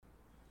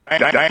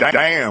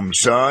Damn,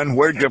 son,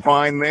 where'd you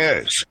find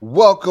this?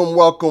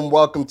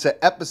 Welcome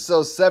to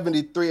episode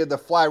 73 of the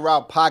Fly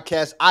Route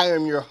Podcast. I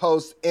am your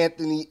host,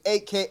 Anthony,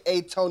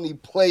 aka Tony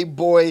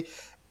Playboy,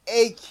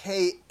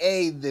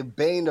 aka the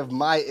bane of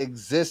my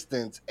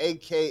existence,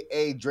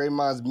 aka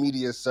Draymond's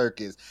Media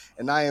Circus.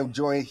 And I am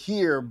joined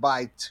here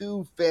by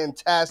two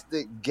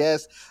fantastic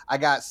guests. I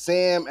got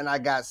Sam and I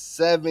got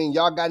Seven.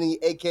 Y'all got any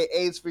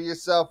AKAs for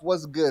yourself?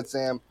 What's good,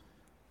 Sam?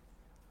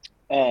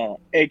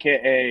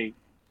 AKA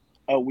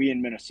we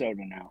in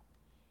Minnesota now.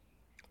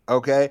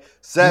 Okay.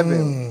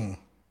 Seven.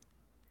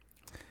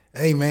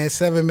 Hey man,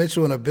 Seven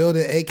Mitchell in the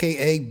building,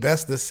 aka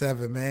Best of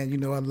Seven, man. You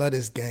know I love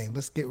this game.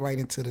 Let's get right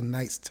into the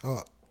night's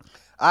talk.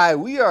 All right,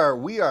 we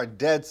are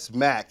dead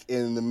smack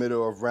in the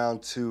middle of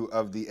round 2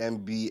 of the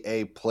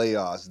NBA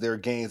playoffs. There are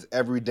games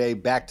every day,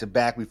 back to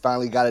back. We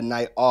finally got a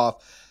night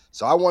off.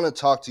 So I want to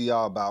talk to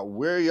y'all about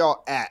where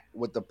y'all at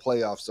with the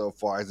playoffs so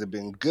far. Has it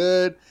been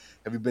good?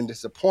 Have you been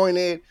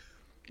disappointed?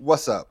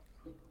 What's up?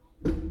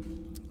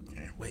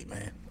 Wait,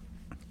 man.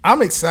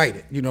 I'm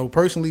excited. You know,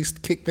 personally, to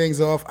kick things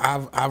off.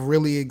 I'm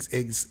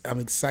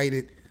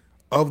excited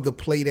of the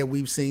play that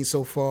we've seen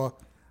so far.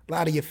 A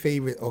lot of your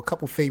favorite, or a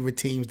couple favorite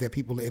teams that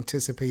people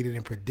anticipated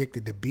and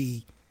predicted to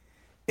be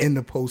in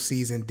the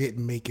postseason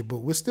didn't make it, but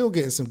we're still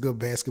getting some good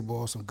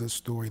basketball, some good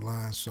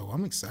storylines. So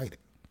I'm excited.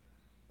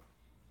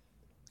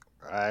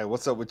 All right,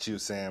 what's up with you,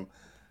 Sam?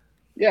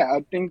 Yeah,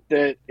 I think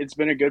that it's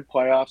been a good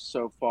playoffs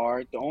so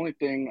far. The only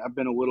thing I've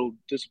been a little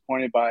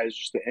disappointed by is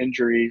just the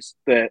injuries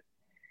that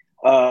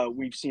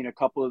we've seen a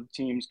couple of the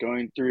teams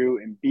going through.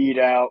 Embiid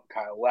out,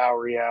 Kyle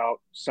Lowry out,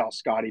 saw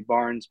Scotty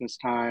Barnes miss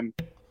time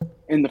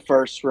in the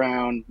first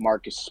round.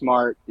 Marcus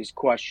Smart is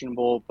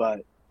questionable,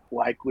 but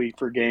likely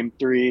for game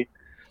 3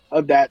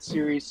 of that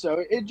series.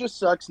 So it just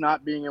sucks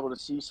not being able to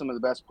see some of the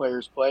best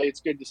players play.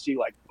 It's good to see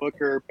like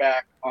Booker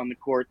back on the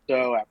court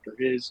though after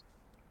his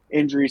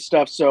injury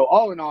stuff. So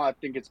all in all, I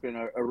think it's been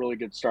a really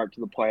good start to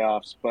the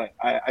playoffs, but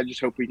I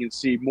just hope we can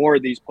see more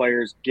of these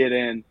players get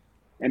in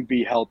and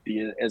be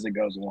healthy as it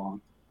goes along.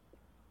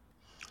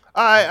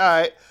 All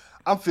right.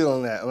 I'm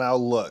feeling that. Now,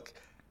 look,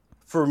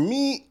 for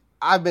me,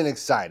 I've been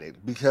excited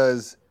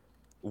because,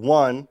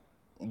 one,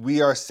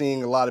 we are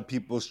seeing a lot of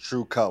people's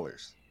true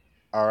colors.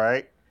 All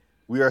right?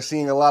 We are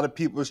seeing a lot of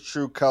people's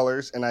true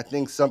colors, and I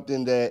think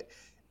something that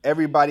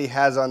everybody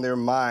has on their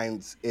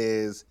minds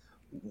is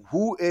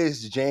who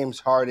is James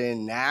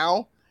Harden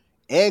now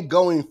and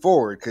going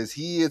forward, because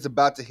he is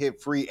about to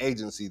hit free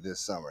agency this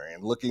summer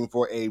and looking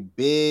for a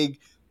big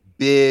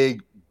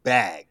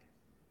bag.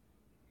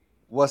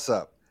 What's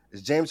up?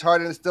 Is James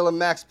Harden still a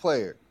max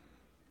player?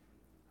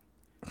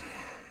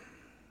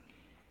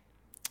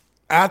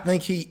 I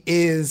think he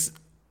is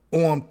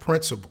on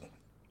principle.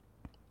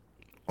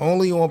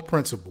 Only on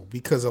principle,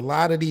 because a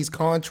lot of these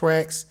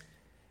contracts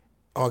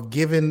are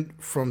given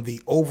from the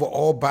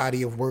overall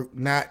body of work,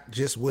 not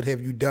just what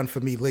have you done for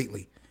me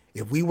lately.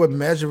 If we were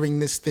measuring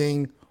this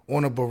thing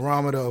on a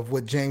barometer of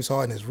what James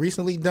Harden has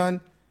recently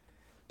done,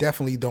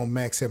 definitely don't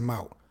max him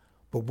out.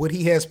 But what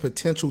he has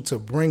potential to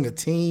bring a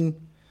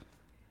team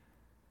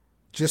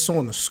just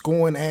on the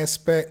scoring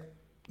aspect,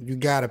 you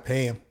got to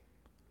pay him.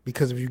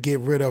 Because if you get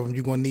rid of him,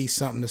 you're going to need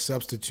something to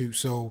substitute.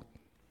 So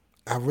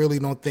I really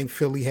don't think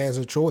Philly has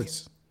a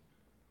choice.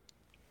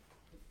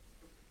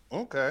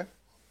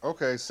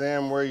 Okay,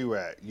 Sam, where you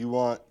at? You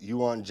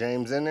want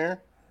James in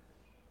there?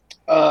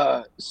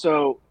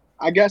 So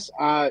I guess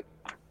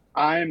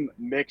I'm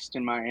mixed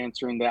in my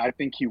answer in that I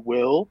think he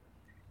will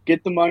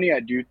get the money.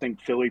 I do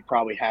think Philly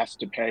probably has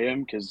to pay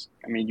him because,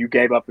 I mean, you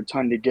gave up a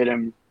ton to get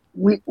him.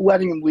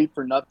 Letting him leave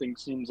for nothing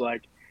seems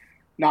like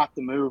not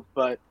the move.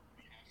 But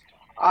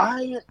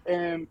I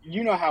am,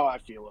 you know how I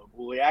feel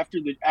locally. After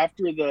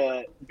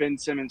the Ben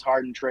Simmons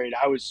Harden trade,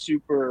 I was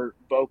super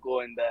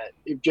vocal in that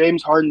if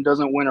James Harden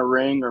doesn't win a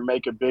ring or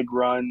make a big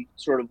run,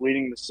 sort of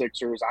leading the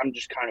Sixers, I'm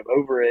just kind of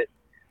over it.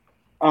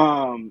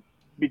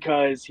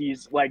 Because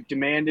he's like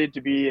demanded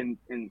to be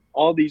in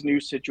all these new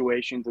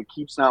situations. It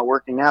keeps not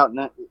working out.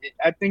 And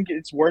I think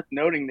it's worth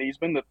noting that he's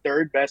been the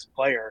third best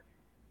player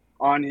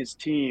on his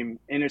team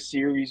in a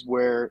series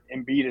where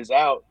Embiid is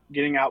out,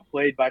 getting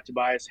outplayed by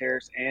Tobias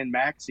Harris and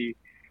Maxey.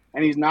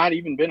 And he's not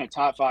even been a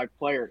top 5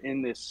 player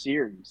in this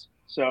series.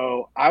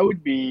 So I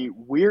would be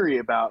weary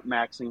about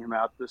maxing him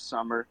out this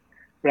summer,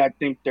 but I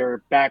think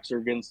their backs are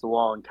against the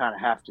wall and kind of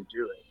have to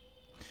do it.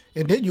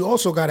 And then you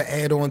also got to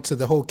add on to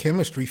the whole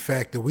chemistry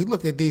factor. We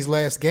looked at these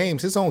last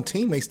games. His own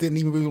teammates didn't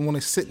even really want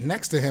to sit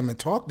next to him and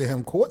talk to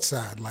him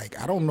courtside.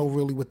 Like, I don't know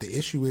really what the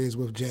issue is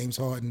with James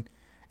Harden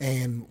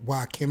and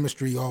why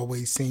chemistry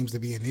always seems to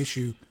be an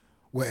issue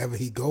wherever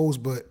he goes.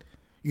 But,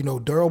 you know,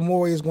 Daryl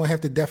Morey is going to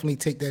have to definitely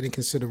take that in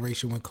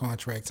consideration when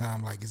contract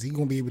time. Like, is he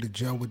going to be able to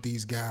gel with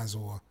these guys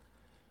or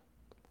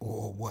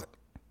what?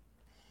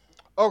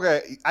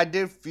 Okay, I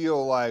did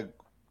feel like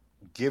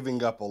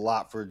giving up a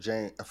lot for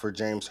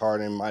James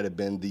Harden might have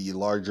been the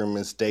larger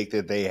mistake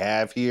that they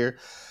have here,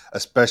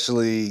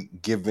 especially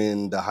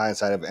given the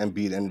hindsight of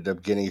Embiid ended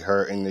up getting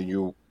hurt in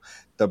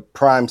the the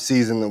prime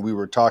season that we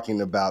were talking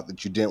about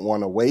that you didn't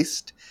want to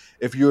waste.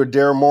 If you're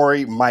Daryl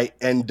Morey, might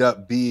end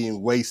up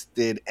being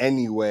wasted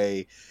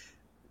anyway,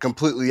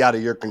 completely out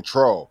of your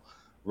control,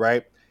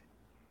 right?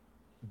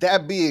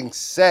 That being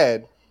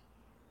said,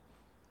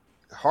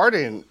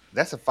 Harden,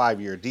 that's a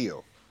 5-year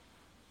deal.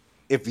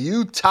 If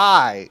you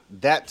tie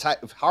that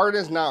type, if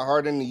Harden's not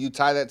Harden, and you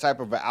tie that type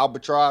of an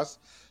albatross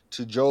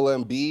to Joel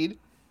Embiid,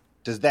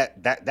 does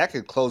that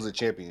could close the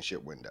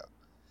championship window.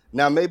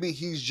 Now maybe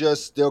he's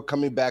just still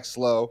coming back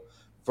slow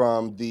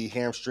from the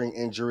hamstring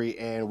injury,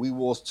 and we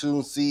will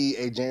soon see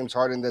a James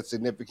Harden that's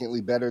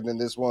significantly better than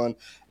this one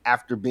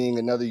after being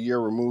another year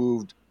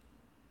removed.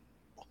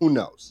 Who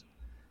knows?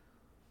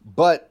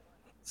 But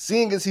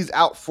seeing as he's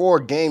out for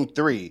Game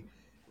 3,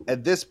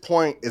 at this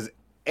point, is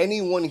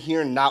anyone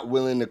here not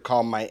willing to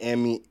call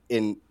Miami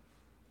in,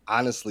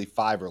 honestly,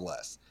 5 or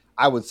less?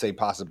 I would say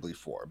possibly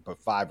 4, but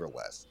 5 or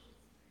less.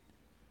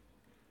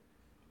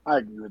 I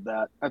agree with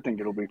that. I think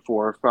it'll be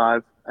 4 or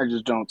 5. I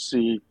just don't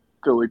see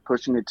Philly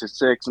pushing it to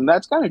 6, and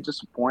that's kind of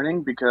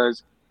disappointing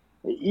because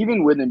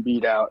even with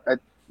Embiid out, I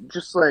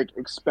just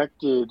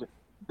expected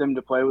them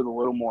to play with a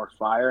little more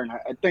fire, and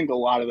I think a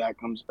lot of that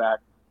comes back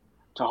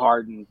to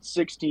Harden.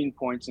 16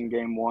 points in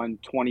Game 1,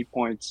 20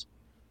 points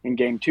in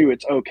Game 2.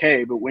 It's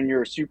okay, but when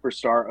you're a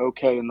superstar,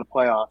 okay in the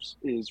playoffs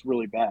is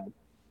really bad.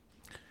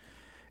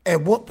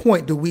 At what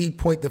point do we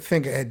point the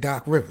finger at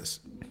Doc Rivers?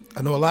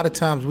 I know a lot of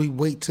times we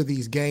wait to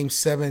these Game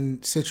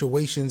 7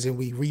 situations and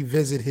we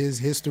revisit his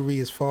history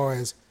as far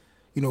as,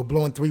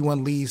 blowing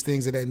 3-1 leads,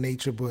 things of that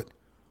nature. But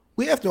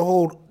we have to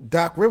hold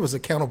Doc Rivers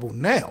accountable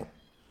now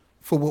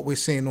for what we're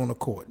seeing on the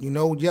court.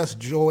 Yes,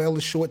 Joel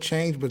is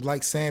shortchanged, but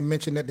like Sam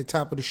mentioned at the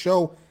top of the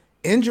show,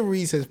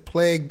 injuries has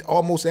plagued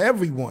almost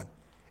everyone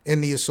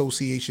in the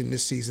association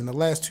this season. The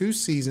last 2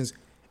 seasons,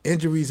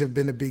 injuries have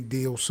been a big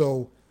deal.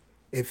 So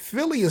if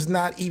Philly is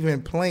not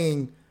even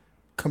playing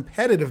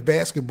competitive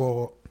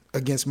basketball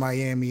against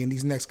Miami in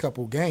these next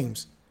couple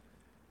games,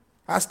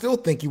 I still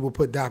think you will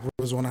put Doc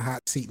Rivers on a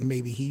hot seat, and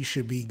maybe he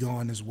should be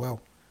gone as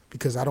well,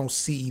 because I don't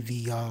see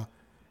the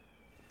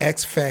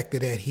X factor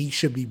that he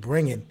should be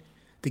bringing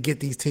to get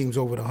these teams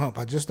over the hump.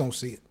 I just don't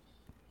see it.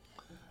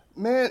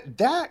 Man,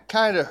 that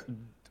kind of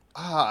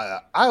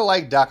I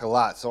like Doc a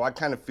lot, so I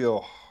kind of feel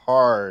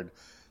hard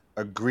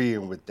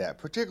agreeing with that,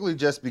 particularly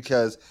just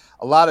because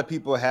a lot of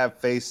people have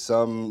faced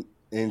some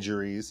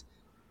injuries,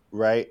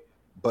 right?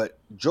 But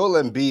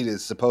Joel Embiid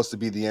is supposed to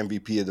be the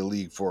MVP of the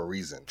league for a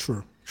reason.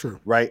 True.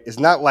 Right? It's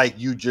not like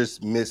you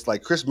just missed.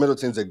 Like, Chris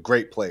Middleton's a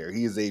great player.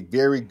 He is a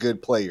very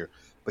good player,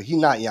 but he's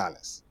not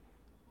Giannis,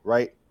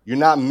 right? You're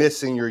not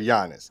missing your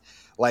Giannis.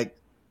 Like,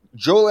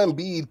 Joel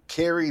Embiid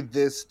carried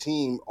this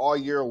team all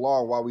year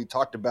long while we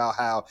talked about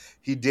how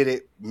he did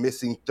it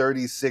missing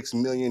 $36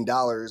 million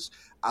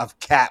of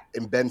cap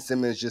and Ben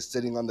Simmons just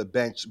sitting on the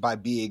bench by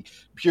being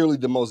purely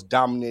the most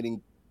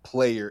dominating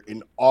player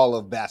in all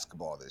of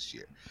basketball this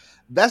year.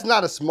 That's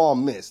not a small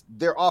miss.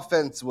 Their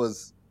offense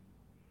was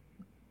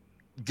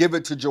give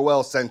it to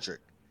Joel centric,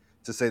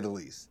 to say the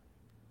least.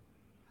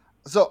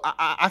 So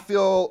I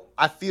feel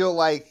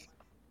like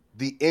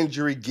the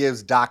injury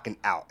gives Doc an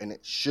out, and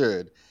it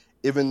should,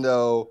 even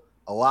though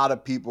a lot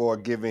of people are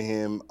giving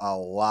him a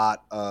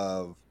lot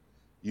of,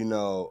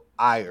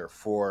 ire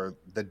for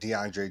the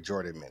DeAndre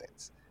Jordan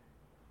minutes.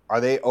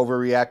 Are they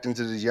overreacting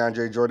to the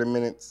DeAndre Jordan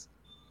minutes?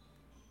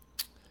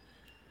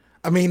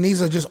 I mean,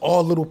 these are just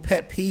all little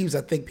pet peeves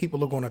I think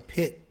people are going to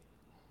pick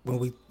when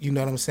we,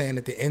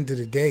 at the end of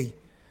the day.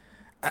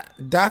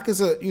 Doc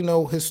is a,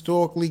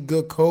 historically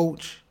good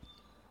coach,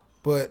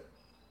 but,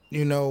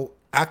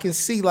 I can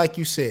see, like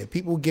you said,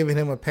 people giving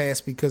him a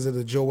pass because of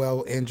the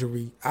Joel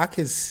injury. I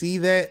can see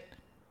that,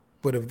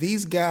 but if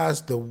these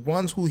guys, the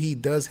ones who he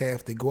does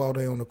have to go out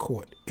there on the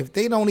court, if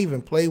they don't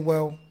even play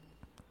well,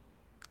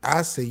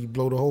 I say you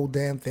blow the whole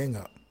damn thing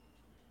up.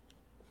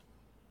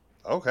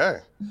 Okay.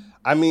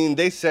 I mean,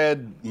 they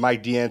said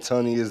Mike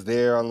D'Antoni is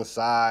there on the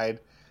side,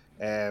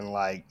 and,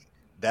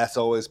 that's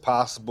always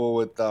possible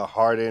with the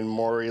Harden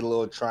Morey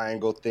little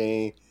triangle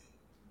thing.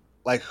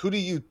 Like, who do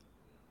you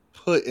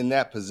put in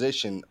that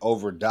position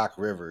over Doc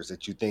Rivers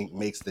that you think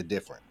makes the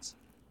difference?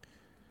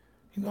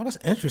 That's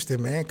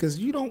interesting, man, because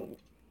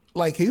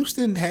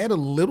Houston had a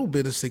little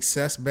bit of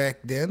success back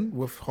then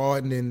with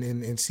Harden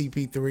and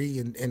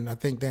CP3 and I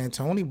think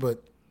D'Antoni,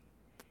 but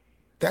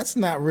that's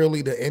not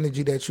really the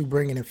energy that you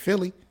bring in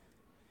Philly.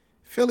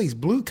 Philly's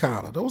blue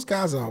collar. Those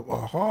guys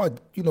are hard,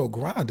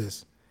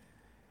 grinders.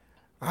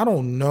 I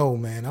don't know,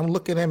 man. I'm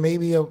looking at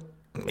maybe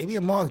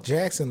a Mark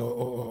Jackson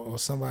or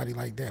somebody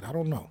like that. I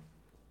don't know.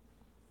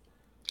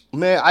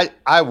 Man,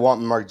 I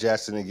want Mark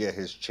Jackson to get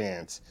his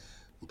chance,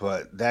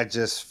 but that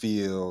just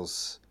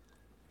feels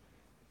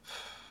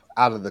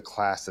out of the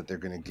class that they're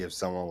going to give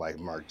someone like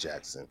Mark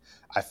Jackson.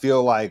 I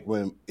feel like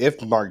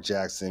if Mark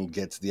Jackson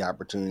gets the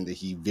opportunity that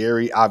he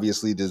very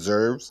obviously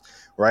deserves,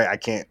 right? I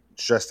can't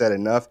stress that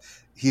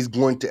enough. He's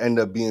going to end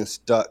up being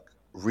stuck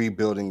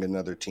rebuilding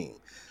another team.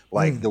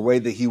 The way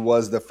that he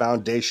was the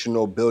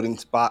foundational building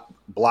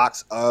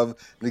blocks of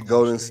the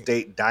Golden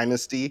State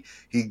dynasty,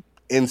 he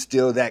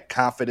instill that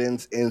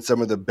confidence in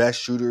some of the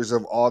best shooters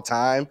of all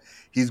time,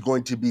 he's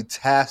going to be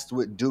tasked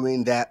with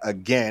doing that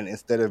again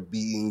instead of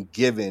being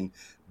given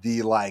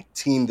the like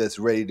team that's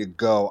ready to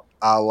go,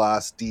 a la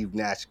Steve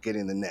Nash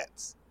getting the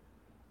Nets.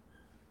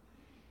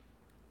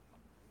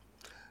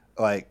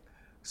 Like,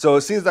 so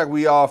it seems like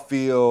we all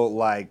feel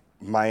like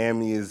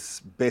Miami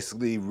is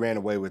basically ran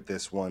away with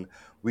this one.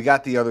 We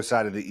got the other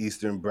side of the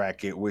Eastern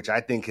bracket, which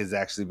I think has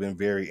actually been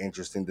very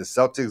interesting. The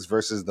Celtics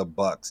versus the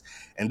Bucks.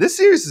 And this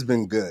series has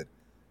been good.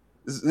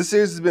 This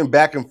series has been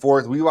back and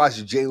forth. We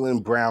watched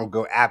Jaylen Brown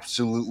go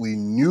absolutely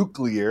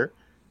nuclear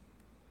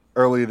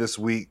earlier this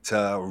week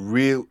to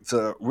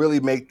really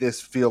make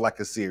this feel like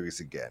a series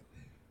again.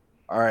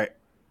 All right.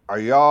 Are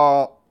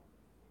y'all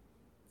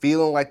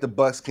feeling like the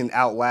Bucks can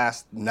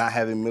outlast not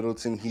having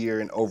Middleton here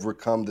and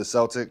overcome the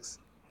Celtics?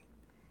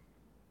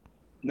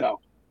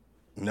 No,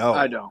 No.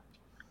 I don't.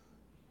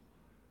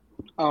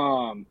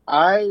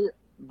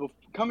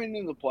 Coming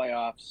into the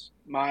playoffs,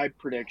 my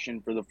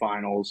prediction for the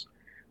finals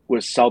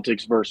was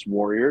Celtics versus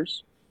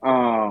Warriors.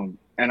 And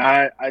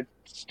I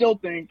still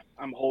think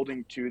I'm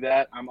holding to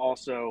that. I'm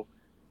also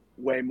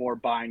way more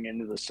buying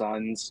into the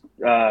Suns,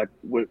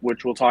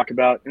 which we'll talk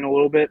about in a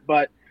little bit.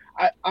 But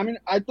I mean,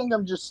 I think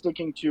I'm just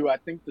sticking to, I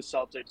think the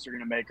Celtics are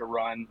going to make a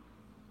run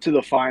to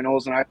the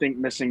finals. And I think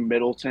missing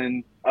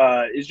Middleton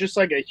is just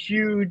like a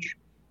huge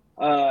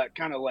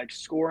kind of like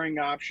scoring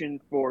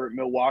option for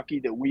Milwaukee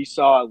that we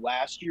saw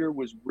last year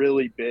was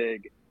really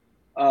big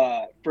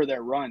for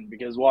their run,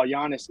 because while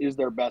Giannis is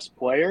their best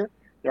player,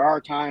 there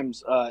are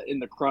times in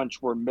the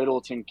crunch where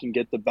Middleton can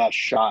get the best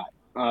shot.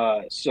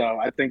 So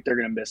I think they're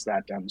going to miss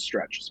that down the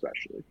stretch,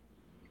 especially.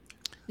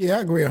 Yeah,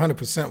 I agree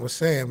 100% with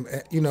Sam.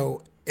 You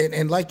know,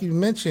 and like you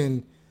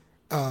mentioned,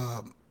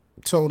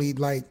 Tony,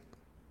 like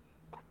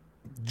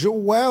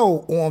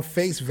Joel on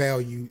face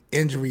value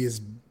injury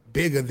is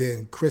bigger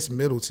than Chris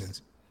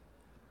Middleton's.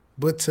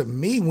 But to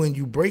me, when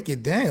you break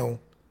it down,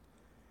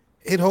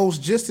 it holds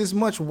just as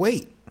much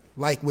weight.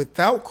 Like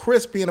without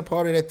Chris being a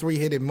part of that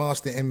three-headed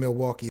monster in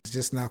Milwaukee, it's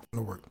just not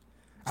going to work.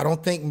 I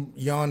don't think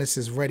Giannis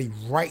is ready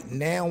right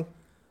now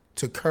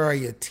to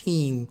carry a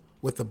team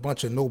with a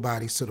bunch of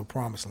nobodies to the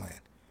promised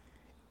land.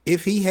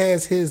 If he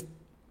has his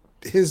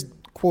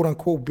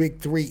quote-unquote big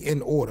three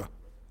in order,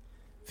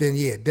 then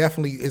yeah,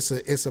 definitely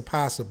it's a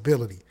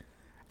possibility.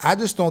 I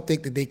just don't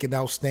think that they can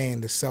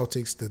outstand the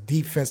Celtics, the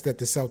defense that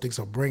the Celtics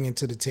are bringing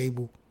to the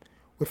table.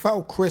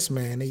 Without Chris,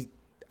 man,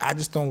 I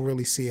just don't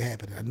really see it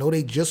happening. I know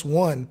they just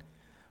won,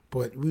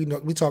 but we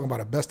talking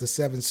about a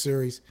best-of-7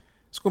 series.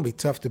 It's going to be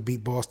tough to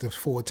beat Boston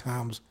 4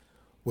 times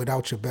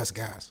without your best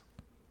guys.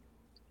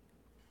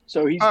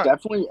 So he's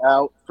definitely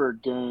out for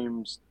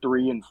games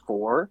 3 and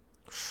 4.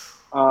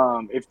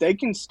 If they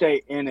can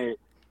stay in it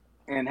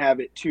and have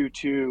it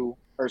 2-2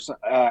 or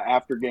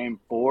after game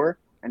 4,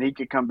 and he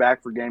could come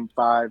back for game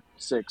 5,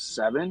 6,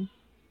 7,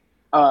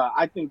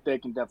 I think they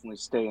can definitely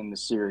stay in the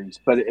series.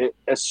 But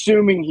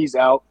assuming he's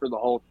out for the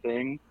whole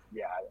thing,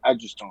 yeah, I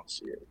just don't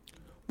see it.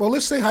 Well,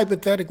 let's say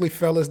hypothetically,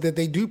 fellas, that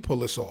they do pull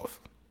this off.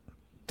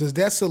 Does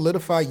that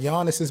solidify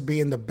Giannis as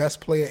being the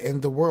best player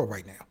in the world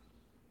right now?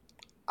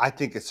 I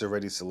think it's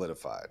already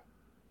solidified.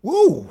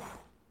 Woo!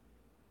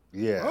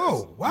 Yeah.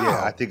 Oh, wow.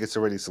 Yeah, I think it's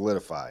already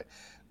solidified.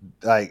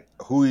 Like,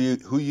 who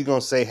you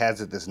gonna say has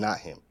it that's not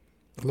him?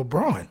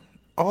 LeBron.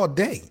 All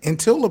day.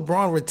 Until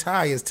LeBron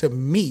retires, to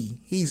me,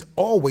 he's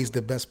always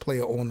the best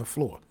player on the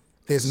floor.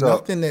 There's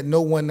nothing that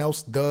no one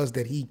else does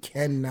that he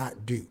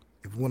cannot do.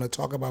 If we want to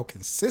talk about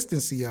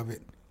consistency of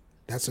it,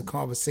 that's a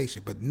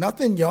conversation. But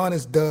nothing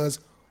Giannis does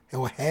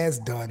or has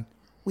done,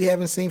 we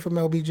haven't seen from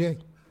LBJ.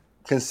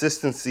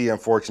 Consistency,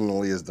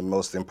 unfortunately, is the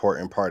most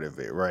important part of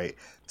it, right?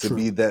 To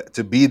be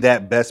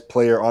that best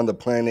player on the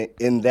planet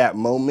in that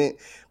moment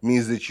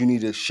means that you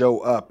need to show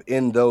up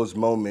in those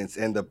moments,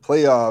 and the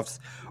playoffs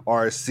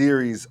are a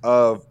series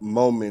of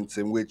moments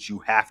in which you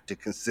have to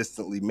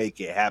consistently make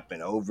it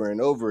happen over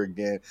and over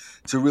again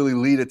to really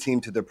lead a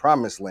team to the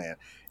promised land.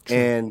 True.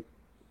 And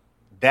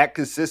that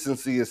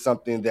consistency is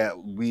something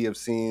that we have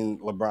seen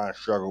LeBron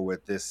struggle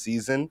with this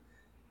season,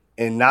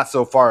 and not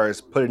so far as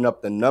putting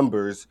up the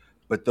numbers,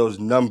 but those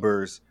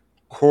numbers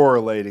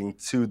correlating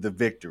to the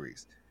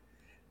victories.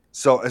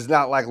 So it's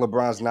not like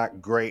LeBron's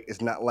not great.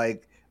 It's not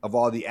like of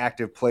all the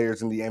active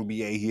players in the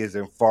NBA, he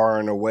isn't far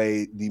and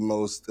away the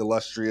most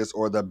illustrious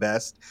or the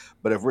best.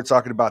 But if we're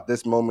talking about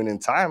this moment in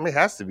time, it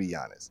has to be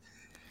Giannis.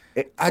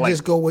 I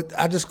just go with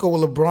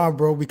LeBron,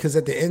 bro, because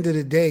at the end of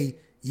the day,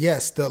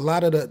 yes, a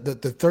lot of the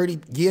 30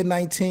 year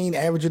 19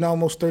 averaging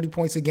almost 30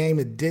 points a game,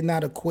 it did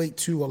not equate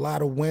to a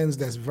lot of wins.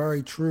 That's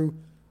very true.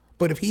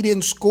 But if he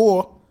didn't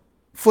score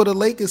for the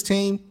Lakers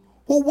team,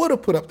 who would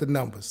have put up the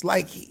numbers?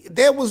 Like,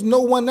 there was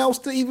no one else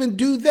to even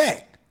do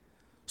that.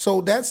 So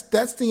that's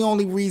the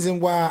only reason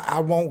why I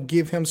won't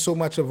give him so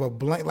much of a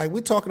blank. Like,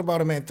 we're talking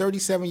about a man,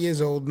 37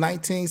 years old,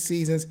 19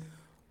 seasons,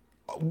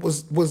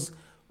 was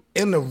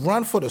in the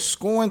run for the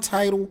scoring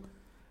title.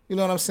 You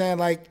know what I'm saying?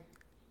 Like,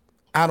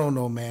 I don't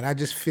know, man. I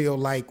just feel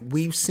like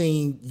we've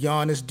seen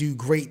Giannis do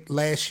great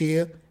last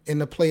year in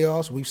the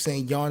playoffs. We've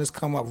seen Giannis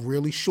come up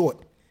really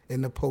short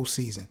in the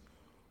postseason.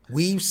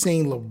 we've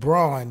seen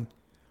LeBron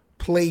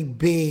play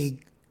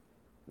big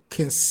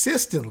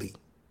consistently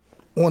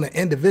on an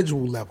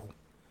individual level.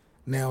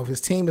 Now, if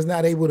his team is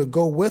not able to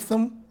go with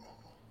him,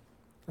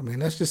 I mean,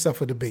 that's just up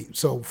for debate.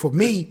 So for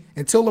me,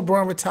 until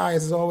LeBron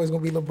retires, it's always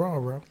going to be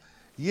LeBron, bro.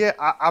 Yeah,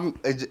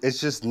 It's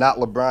just not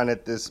LeBron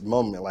at this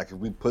moment. Like if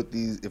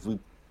we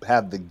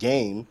have the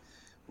game,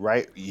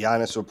 right?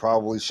 Giannis will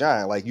probably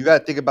shine. Like you got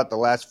to think about the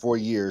last 4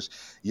 years.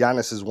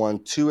 Giannis has won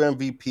 2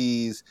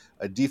 MVPs,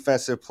 a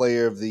Defensive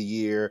Player of the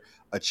Year,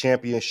 a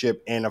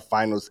championship, and a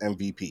Finals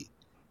MVP.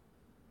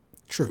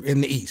 True,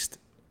 in the East.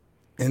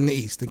 In the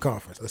Eastern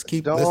Conference.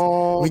 We got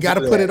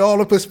to do put that. it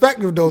all in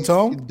perspective, though,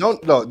 Tom.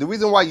 The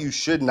reason why you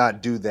should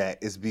not do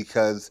that is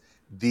because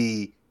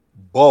the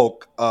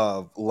bulk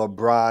of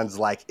LeBron's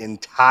like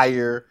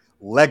entire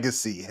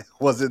legacy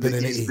was in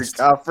the Eastern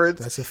Conference.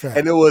 That's a fact.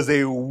 And it was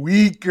a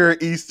weaker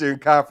Eastern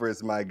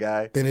Conference, my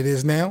guy. Than it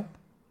is now?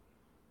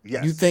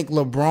 Yes. You think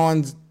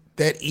LeBron's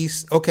that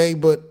East? Okay,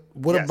 but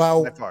what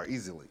about that far,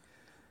 easily?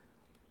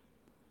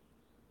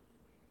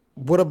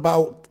 What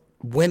about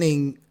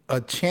winning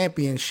a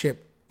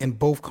championship in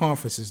both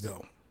conferences,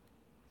 though?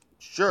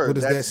 Sure, what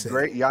does that's that say?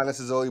 Great. Giannis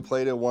has only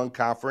played in one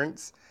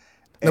conference.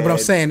 No, but I'm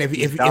saying if we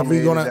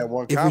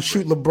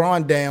shoot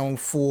LeBron down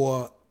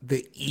for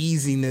the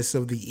easiness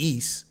of the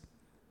East,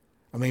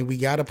 I mean, we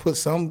got to put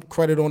some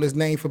credit on his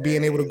name for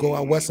being able to go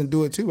out west and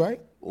do it too,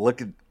 right?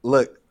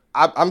 Look,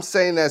 I'm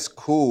saying that's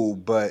cool,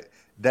 but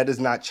that does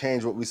not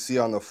change what we see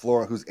on the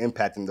floor and who's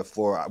impacting the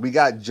floor. We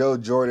got Joe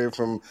Jordan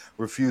from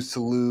Refuse to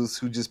Lose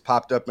who just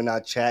popped up in our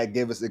chat,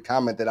 gave us a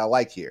comment that I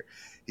like here.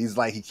 He's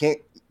like, he can't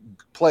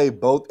play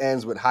both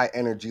ends with high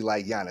energy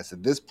like Giannis.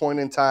 At this point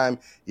in time,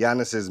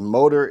 Giannis's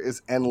motor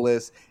is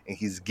endless, and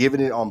he's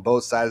giving it on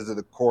both sides of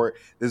the court.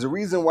 There's a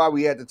reason why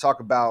we had to talk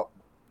about,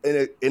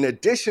 in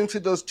addition to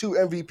those 2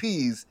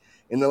 MVPs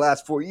in the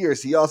last 4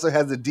 years, he also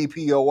has a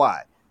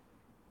DPOY.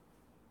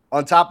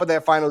 On top of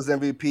that Finals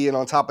MVP and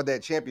on top of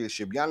that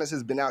championship, Giannis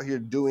has been out here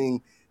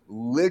doing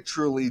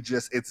literally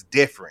just, it's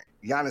different.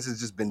 Giannis has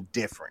just been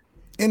different.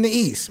 In the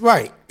East,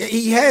 right.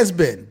 He has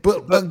been.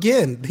 But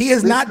again, he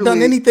has not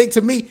done anything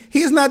to me.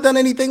 He has not done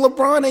anything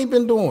LeBron ain't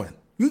been doing.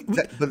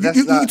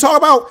 You talk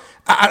about,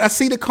 I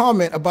see the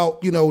comment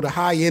about, the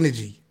high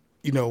energy,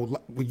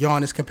 with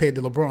Giannis compared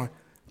to LeBron.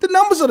 The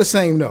numbers are the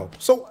same, though.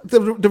 So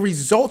the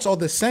results are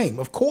the same.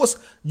 Of course,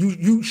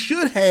 you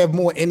should have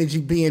more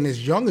energy being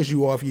as young as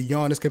you are if you're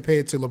Giannis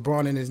compared to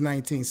LeBron in his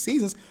 19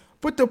 seasons.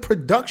 But the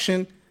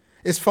production,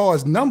 as far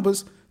as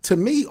numbers, to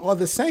me, are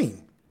the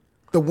same.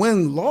 The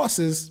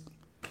win-losses,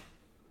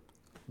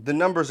 the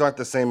numbers aren't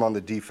the same on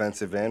the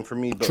defensive end for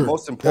me, but true.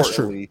 Most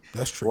importantly,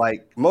 that's true.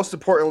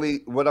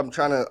 What I'm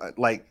trying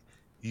to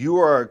you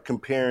are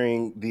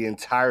comparing the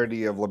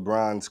entirety of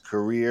LeBron's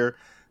career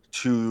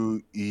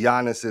to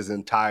Giannis's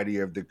entirety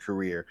of the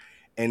career.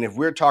 And if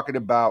we're talking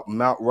about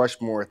Mount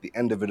Rushmore at the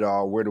end of it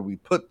all, where do we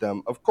put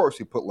them? Of course,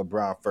 we put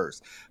LeBron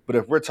first. But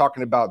if we're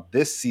talking about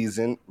this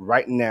season,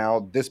 right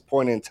now, this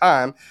point in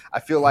time, I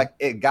feel like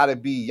it got to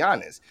be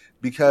Giannis,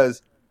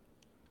 because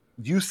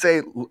you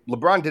say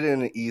LeBron did it in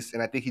the East,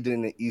 and I think he did it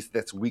in the East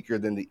that's weaker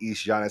than the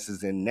East Giannis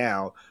is in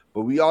now.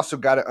 But we also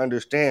got to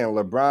understand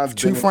LeBron's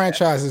 2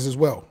 franchises as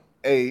well.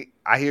 Hey,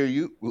 I hear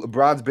you.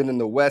 LeBron's been in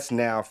the West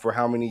now for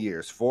how many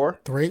years? 4?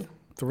 3.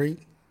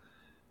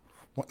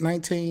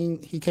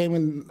 19. He came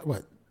in,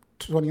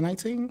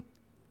 2019?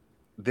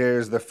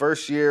 There's the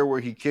first year where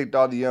he kicked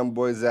all the young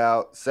boys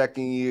out.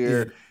 Second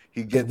year,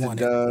 he gets it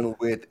done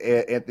with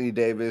Anthony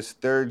Davis.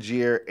 Third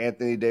year,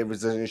 Anthony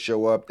Davis doesn't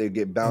show up. They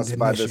get bounced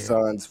by the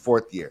Suns.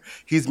 Fourth year.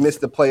 He's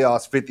missed the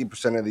playoffs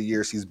 50% of the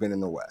years he's been in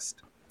the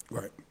West.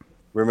 Right.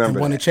 Remember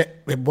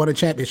They won a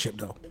championship,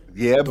 though.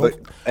 Yeah, but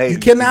you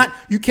cannot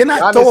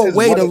throw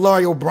away the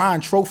Larry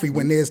O'Brien trophy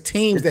when there's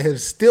teams that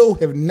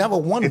have never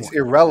won it's one. It's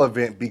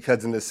irrelevant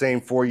because in the same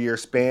 4-year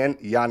span,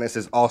 Giannis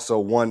has also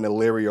won the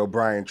Larry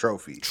O'Brien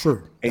trophy.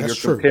 True. And you're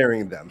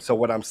comparing them. So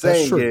what I'm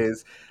saying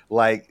is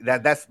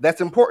that's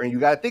important. You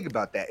got to think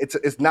about that.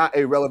 It's not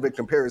a relevant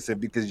comparison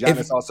because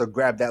Giannis also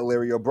grabbed that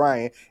Larry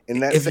O'Brien in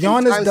that. If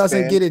Giannis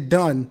doesn't get it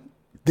done,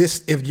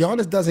 if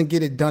Giannis doesn't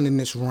get it done in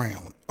this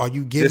round, are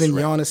you giving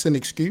Giannis an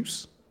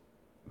excuse?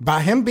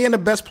 By him being the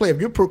best player,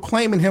 if you're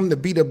proclaiming him to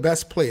be the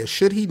best player,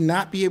 should he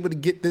not be able to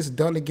get this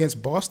done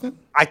against Boston?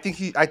 I think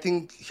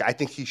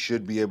he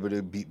should be able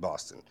to beat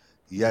Boston.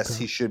 Yes,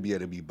 He should be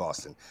able to beat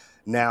Boston.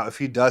 Now, if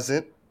he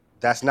doesn't,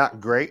 that's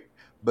not great.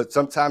 But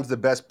sometimes the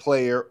best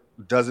player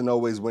doesn't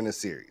always win a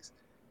series,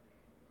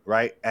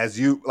 right? I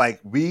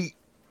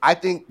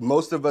think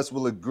most of us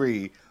will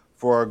agree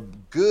for a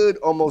good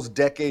almost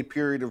decade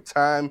period of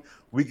time,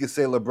 we could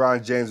say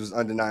LeBron James was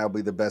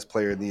undeniably the best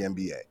player in the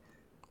NBA.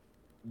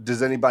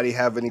 Does anybody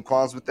have any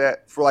qualms with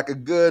that? For a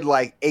good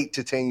 8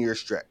 to 10 year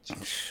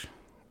stretch.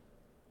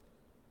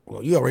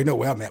 Well, you already know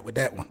where I'm at with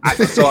that one.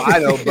 I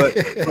know,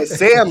 but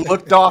Sam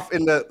looked off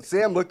in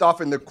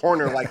the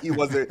corner like he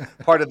wasn't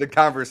part of the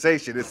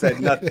conversation and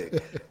said nothing.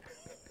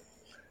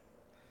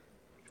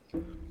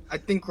 I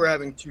think we're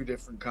having 2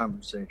 different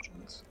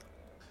conversations.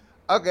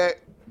 Okay.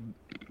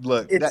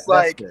 Look, it's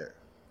that's fair.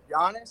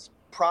 Giannis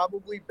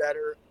probably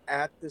better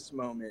at this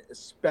moment,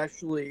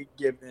 especially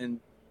given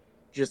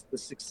just the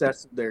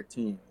success of their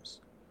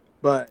teams.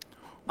 But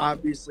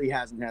obviously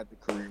hasn't had the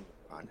career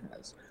LeBron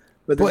has.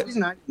 But the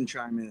reason I didn't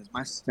chime in is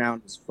my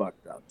sound is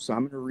fucked up. So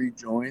I'm going to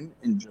rejoin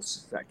in just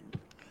a second.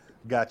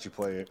 Got you,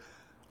 player.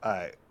 All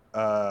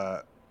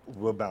right.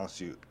 We'll bounce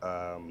you.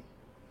 All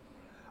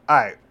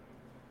right.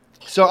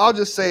 So I'll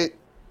just say,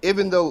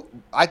 even though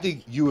I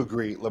think you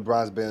agree,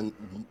 LeBron's been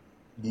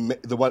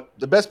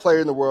the best player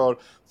in the world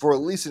for at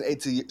least an 8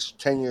 to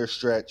 10 year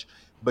stretch,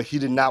 but he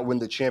did not win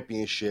the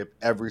championship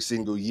every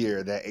single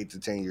year, that 8 to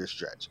 10 year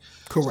stretch.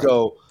 Correct.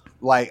 So,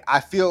 like, I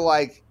feel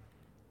like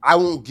I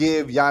won't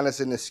give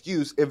Giannis an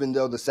excuse, even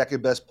though the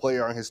second best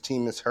player on his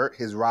team is hurt.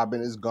 His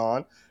Robin is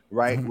gone,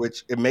 right? Mhm.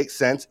 Which it makes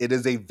sense. It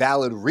is a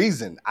valid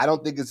reason. I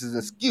don't think it's an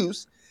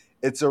excuse.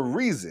 It's a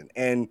reason.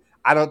 And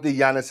I don't think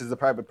Giannis is the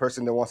type of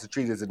person that wants to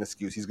treat it as an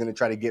excuse. He's going to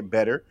try to get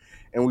better.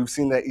 And we've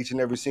seen that each and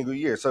every single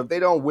year. So if they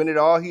don't win it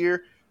all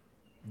here,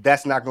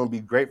 that's not going to be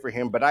great for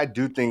him. But I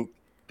do think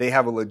they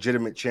have a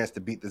legitimate chance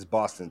to beat this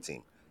Boston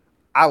team.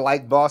 I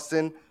like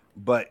Boston,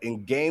 but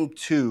in game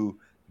 2,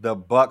 the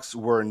Bucks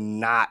were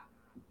not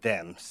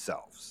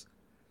themselves.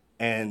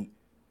 And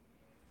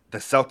the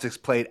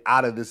Celtics played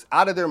out of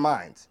their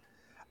minds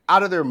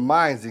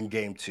in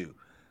game 2.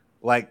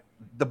 Like,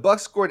 the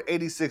Bucks scored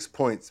 86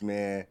 points,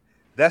 man.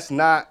 That's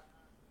not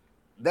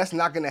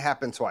going to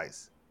happen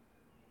twice.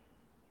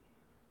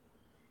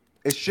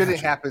 It shouldn't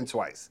happen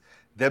twice.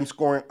 Them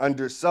scoring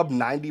under sub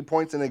 90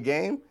 points in a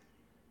game.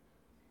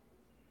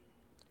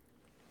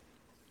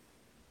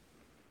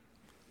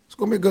 It's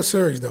going to be a good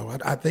series, though.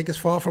 I think it's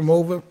far from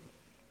over.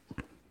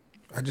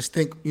 I just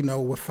think,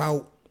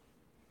 without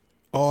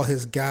all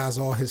his guys,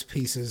 all his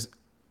pieces,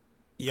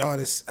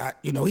 Giannis,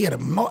 he had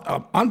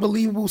an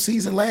unbelievable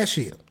season last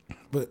year.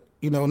 But,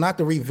 not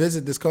to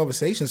revisit this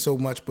conversation so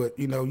much, but,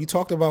 you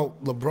talked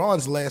about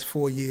LeBron's last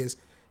 4 years.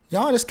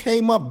 Giannis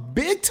came up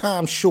big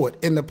time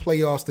short in the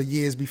playoffs the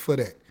years before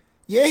that.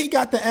 Yeah, he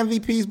got the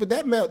MVPs, but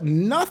that meant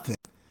nothing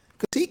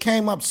because he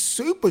came up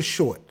super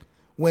short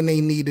when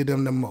they needed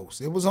him the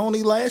most. It was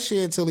only last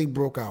year until he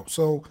broke out.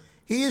 So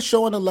he is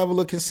showing a level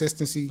of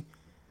consistency.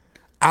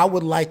 I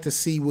would like to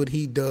see what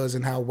he does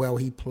and how well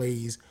he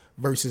plays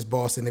versus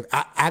Boston. If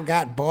I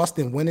got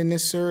Boston winning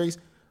this series,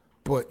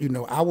 but,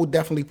 I will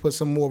definitely put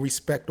some more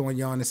respect on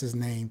Giannis's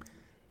name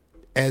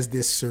as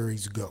this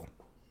series go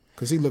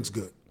because he looks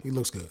good. He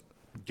looks good.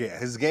 Yeah,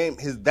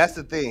 that's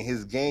the thing.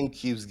 His game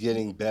keeps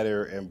getting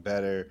better and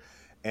better.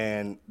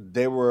 And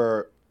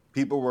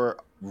people were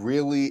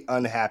really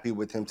unhappy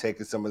with him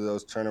taking some of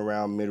those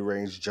turnaround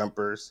mid-range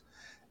jumpers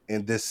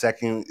in the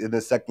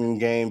second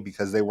game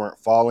because they weren't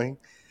falling.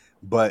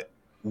 But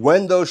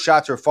when those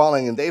shots are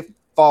falling, and they've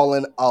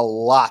fallen a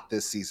lot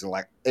this season.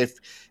 Like, if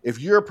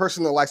you're a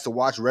person that likes to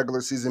watch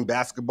regular season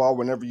basketball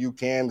whenever you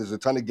can, there's a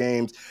ton of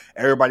games.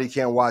 Everybody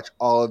can't watch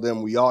all of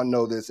them. We all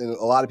know this, and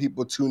a lot of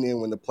people tune in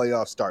when the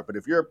playoffs start. But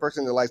if you're a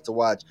person that likes to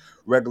watch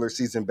regular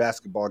season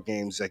basketball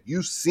games, like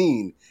you've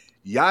seen,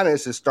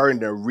 Giannis is starting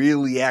to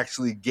really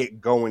actually get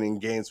going in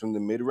games from the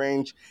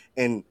mid-range.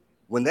 And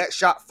when that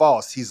shot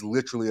falls, he's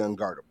literally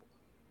unguardable.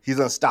 He's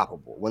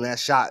unstoppable. When that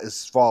shot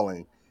is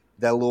falling,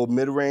 that little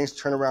mid-range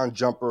turnaround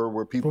jumper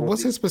where people... But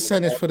what's his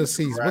percentage for the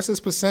season? What's his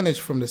percentage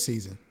from the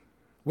season?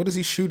 What is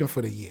he shooting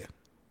for the year?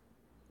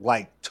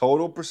 Like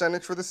total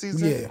percentage for the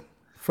season? Yeah,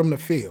 from the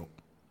field.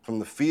 From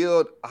the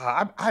field,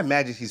 I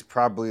imagine he's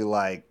probably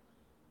like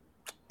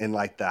in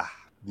like the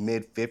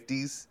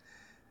mid-50s,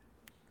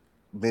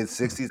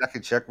 mid-60s. I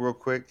could check real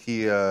quick.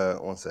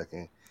 1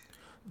 second.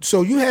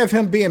 So you have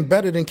him being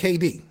better than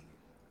KD?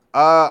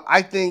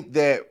 I think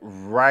that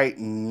right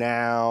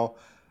now...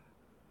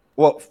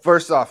 Well,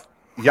 first off,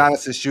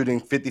 Giannis is shooting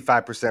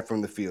 55%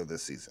 from the field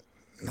this season.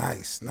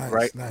 Nice.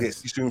 Right? Nice.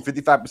 Yes, he's shooting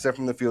 55%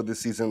 from the field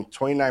this season,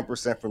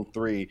 29% from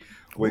 3,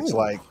 which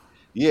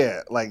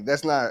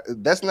that's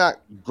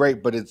not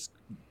great, but it's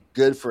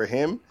good for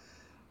him,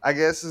 I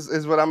guess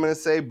is what I'm going to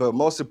say. But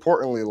most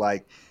importantly,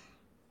 like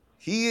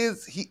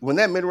when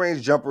that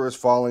mid-range jumper is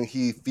falling,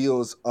 he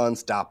feels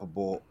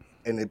unstoppable.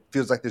 And it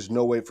feels like there's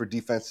no way for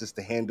defenses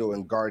to handle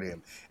and guard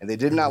him. And they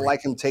did not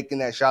like him taking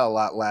that shot a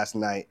lot last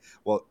night.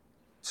 Well,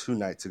 2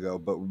 nights ago,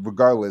 but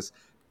regardless,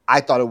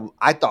 I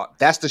thought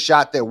that's the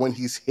shot that when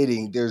he's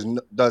hitting,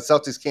 the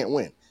Celtics can't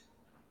win.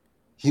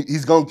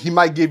 He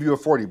might give you a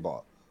 40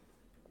 ball.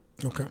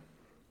 Okay.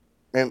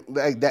 And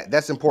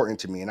that's important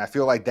to me. And I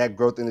feel like that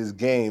growth in his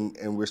game,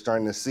 and we're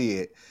starting to see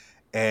it,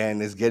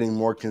 and it's getting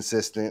more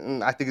consistent.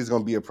 And I think it's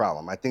going to be a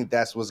problem. I think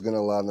that's what's going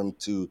to allow them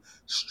to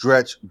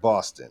stretch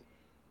Boston.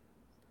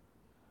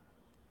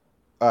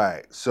 All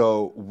right,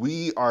 so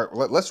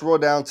let's roll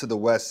down to the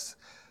west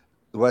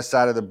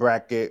side of the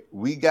bracket.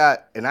 We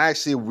got, and I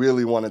actually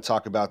really want to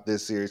talk about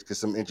this series because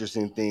some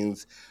interesting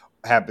things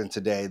happened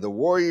today. The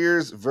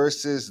Warriors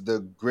versus the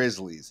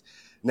Grizzlies.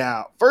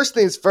 Now, first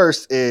things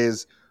first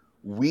is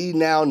we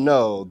now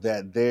know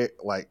that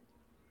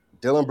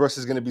Dillon Brooks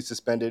is going to be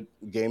suspended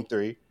game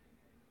 3,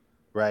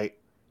 right?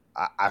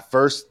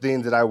 First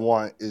thing that I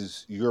want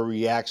is your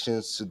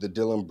reactions to the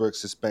Dylan Brooks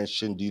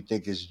suspension. Do you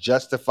think it's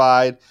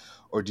justified,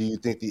 or do you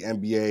think the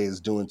NBA is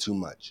doing too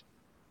much?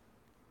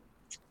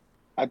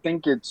 I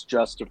think it's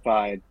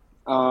justified.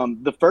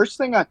 The first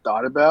thing I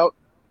thought about,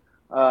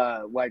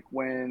 like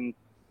when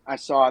I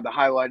saw the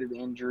highlight of the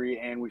injury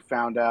and we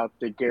found out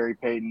that Gary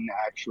Payton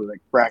actually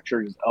like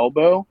fractured his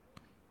elbow,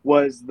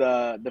 was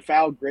the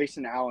foul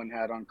Grayson Allen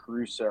had on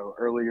Caruso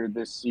earlier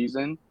this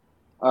season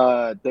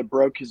that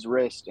broke his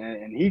wrist,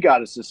 and he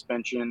got a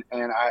suspension.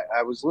 And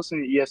I was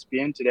listening to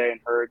ESPN today and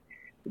heard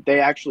that they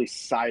actually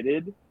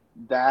cited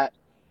that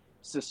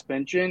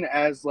suspension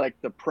as like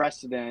the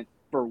precedent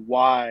for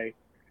why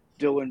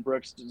Dylan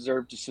Brooks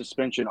deserved a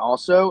suspension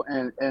also.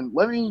 And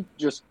let me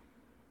just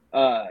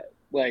uh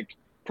like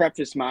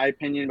preface my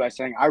opinion by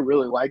saying I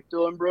really like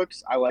Dylan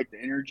Brooks. I like the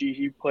energy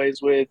he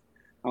plays with.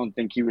 I don't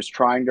think he was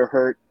trying to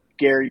hurt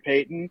Gary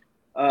Payton,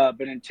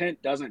 but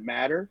intent doesn't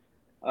matter.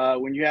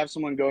 When you have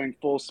someone going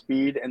full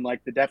speed and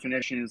like the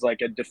definition is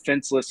like a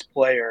defenseless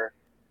player,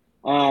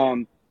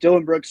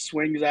 Dylan Brooks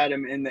swings at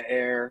him in the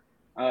air,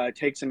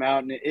 takes him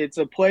out, and it's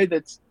a play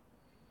that's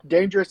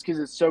dangerous because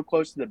it's so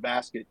close to the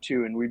basket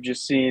too, and we've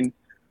just seen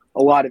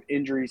a lot of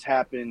injuries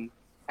happen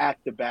at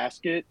the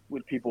basket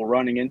with people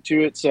running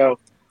into it. So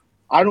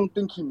I don't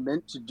think he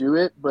meant to do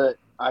it, but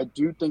I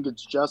do think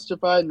it's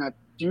justified, and I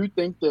do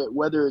think that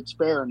whether it's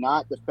fair or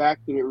not, the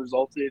fact that it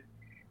resulted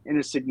in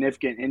a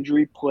significant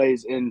injury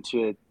plays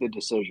into the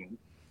decision.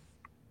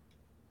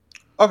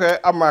 Okay,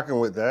 I'm rocking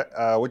with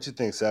that. What you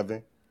think,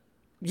 Seven?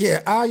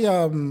 Yeah,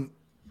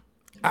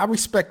 I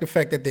respect the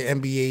fact that the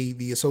NBA,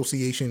 the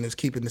association, is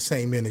keeping the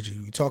same energy.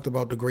 We talked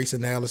about the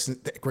Grayson Allen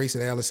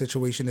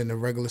situation in the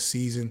regular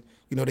season.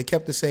 You know, they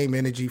kept the same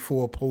energy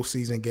for a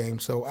postseason game,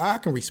 so I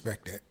can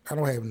respect that. I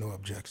don't have no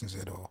objections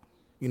at all.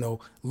 You know,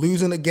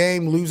 losing a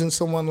game, losing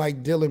someone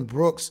like Dylan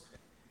Brooks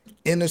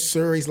in a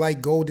series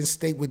like Golden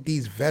State with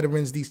these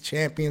veterans, these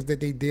champions that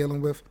they're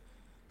dealing with,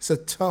 it's a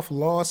tough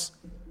loss.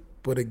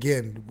 But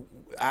again,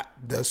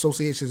 the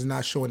association is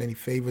not showing any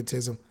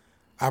favoritism.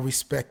 I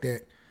respect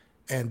that.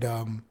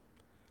 And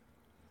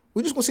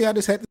we just gonna see how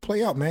this had to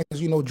play out, man.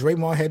 Because you know,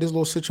 Draymond had this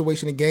little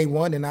situation in Game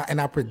 1, and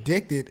I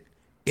predicted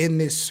in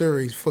this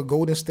series for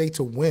Golden State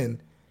to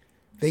win,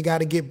 they got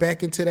to get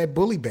back into that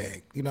bully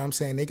bag. You know what I'm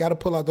saying? They got to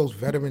pull out those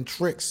veteran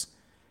tricks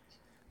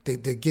to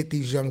get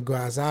these young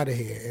guys out of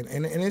here,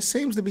 and it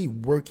seems to be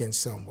working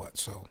somewhat.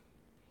 So,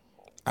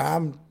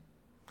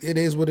 it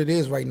is what it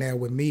is right now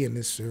with me in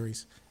this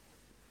series.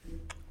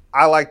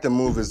 I like the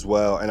move as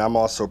well, and I'm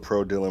also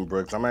pro Dylan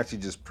Brooks. I'm actually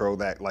just pro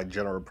that like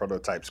general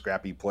prototype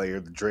scrappy player,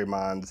 the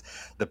Draymonds,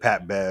 the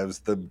Pat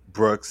Bevs, the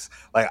Brooks.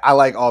 Like I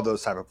like all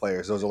those type of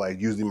players. Those are like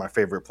usually my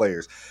favorite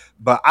players.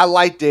 But I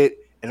liked it,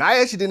 and I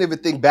actually didn't even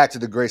think back to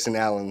the Grayson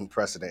Allen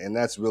precedent, and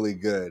that's really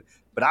good.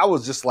 But I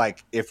was just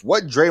like, if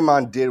what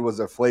Draymond did was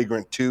a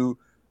flagrant 2,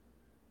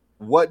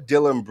 what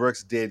Dylan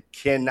Brooks did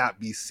cannot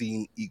be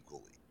seen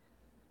equally.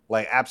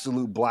 Like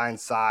absolute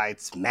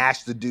blindside,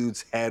 smash the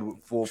dude's head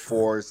with full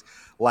force.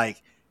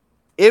 Like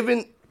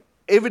even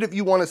if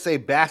you want to say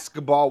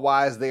basketball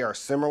wise, they are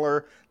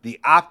similar. The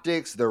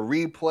optics, the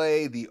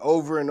replay, the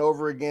over and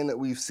over again that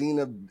we've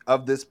seen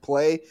of this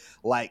play,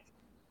 like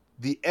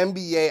the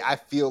NBA, I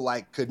feel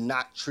like could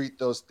not treat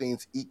those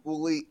things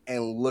equally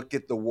and look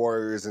at the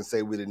Warriors and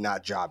say we did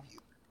not job you.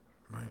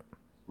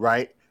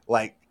 Right?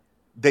 Like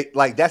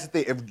that's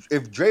the thing.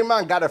 If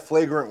Draymond got a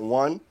flagrant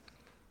 1,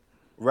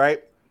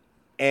 right?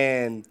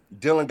 And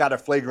Dylan got a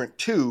flagrant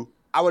 2,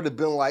 I would have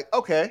been like,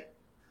 okay,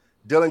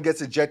 Dylan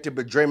gets ejected,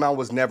 but Draymond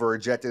was never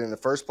ejected in the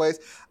first place.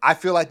 I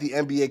feel like the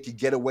NBA could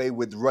get away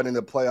with running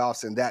the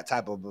playoffs in that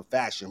type of a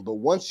fashion. But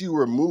once you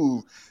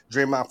remove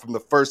Draymond from the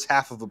first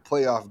half of a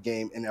playoff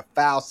game and a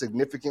foul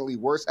significantly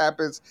worse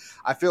happens,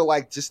 I feel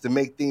like just to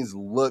make things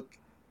look,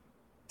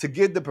 to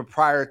give the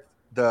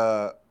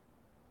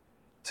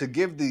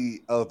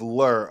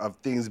allure of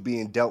things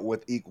being dealt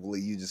with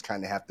equally, you just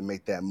kind of have to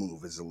make that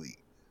move as a league.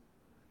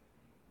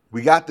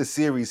 We got the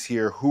series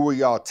here. Who are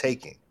y'all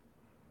taking?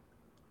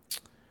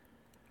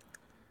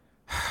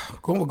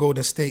 Going with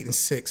Golden State in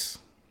 6.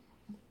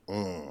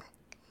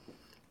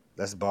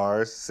 That's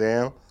bars.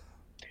 Sam?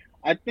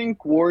 I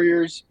think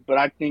Warriors, but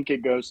I think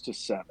it goes to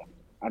 7.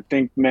 I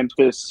think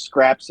Memphis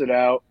scraps it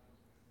out.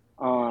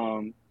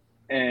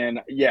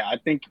 And yeah, I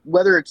think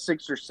whether it's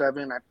 6 or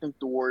 7, I think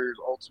the Warriors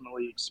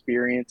ultimately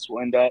experience will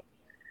end up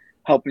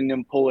helping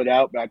them pull it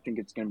out. But I think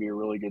it's going to be a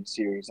really good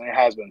series, and it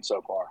has been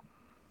so far.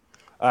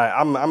 All right,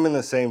 I'm in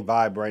the same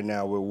vibe right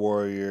now with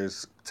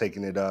Warriors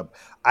taking it up.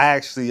 I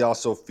actually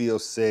also feel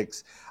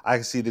 6. I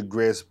can see the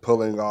Grizz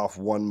pulling off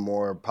one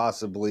more,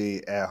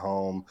 possibly at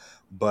home,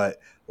 but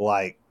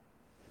like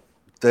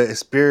the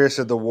experience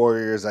of the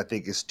Warriors, I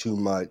think is too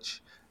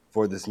much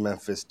for this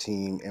Memphis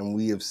team, and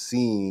we have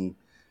seen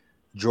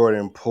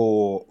Jordan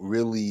Poole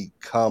really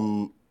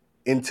come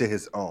into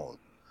his own,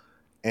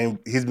 and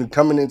he's been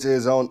coming into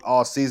his own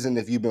all season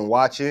if you've been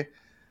watching,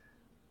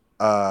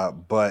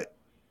 but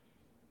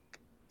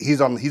he's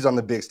on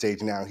the big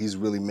stage now. He's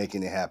really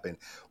making it happen.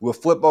 We'll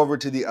flip over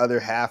to the other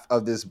half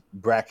of this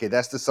bracket.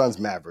 That's the Suns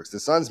Mavericks. The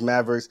Suns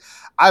Mavericks.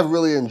 I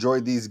really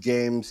enjoyed these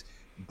games,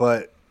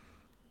 but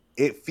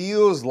it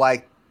feels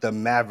like the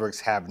Mavericks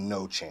have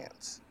no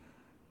chance.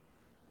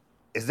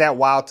 Is that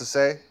wild to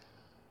say?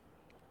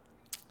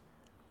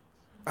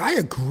 I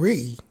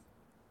agree,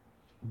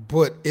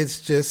 but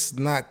it's just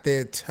not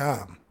their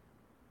time.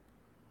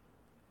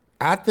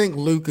 I think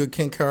Luka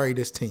can carry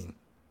this team.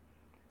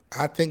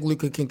 I think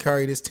Luka can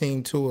carry this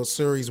team to a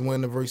series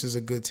winner versus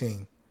a good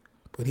team.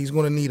 But he's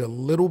going to need a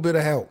little bit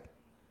of help.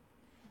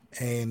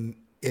 And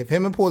if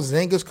him and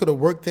Porzingis could have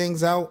worked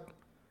things out,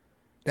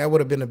 that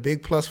would have been a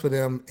big plus for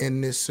them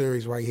in this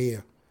series right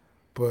here.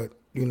 But,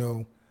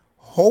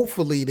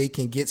 hopefully they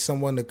can get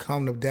someone to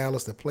come to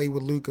Dallas to play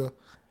with Luka.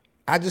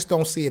 I just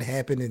don't see it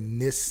happening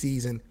this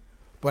season.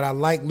 But I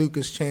like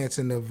Luka's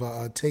chancing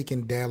of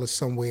taking Dallas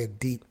somewhere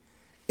deep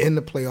in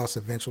the playoffs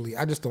eventually.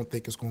 I just don't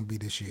think it's going to be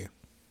this year.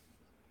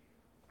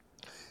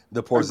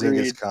 The Porzingis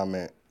Agreed.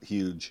 comment,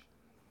 huge,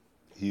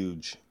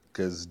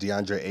 because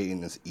DeAndre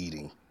Ayton is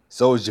eating.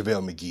 So is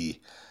JaVale McGee.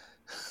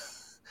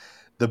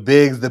 The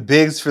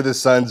bigs for the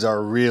Suns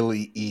are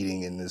really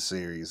eating in this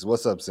series.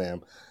 What's up,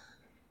 Sam?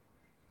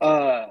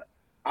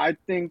 I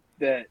think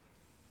that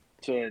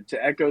to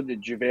echo the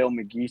JaVale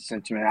McGee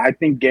sentiment, I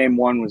think Game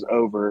 1 was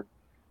over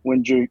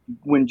when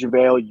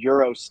JaVale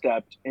Euro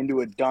stepped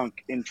into a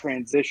dunk in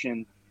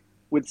transition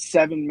with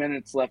 7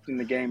 minutes left in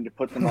the game to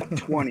put them up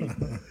 20.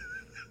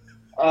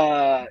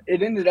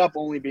 It ended up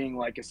only being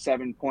like a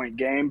 7-point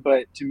game,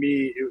 but to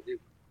me,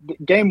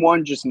 Game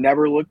 1 just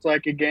never looked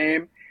like a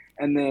game.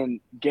 And then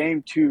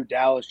Game 2,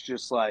 Dallas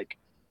just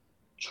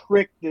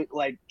tricked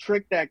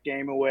that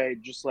game away,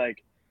 just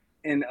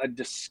in a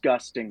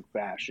disgusting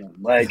fashion.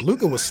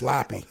 Luka was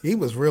sloppy. He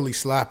was really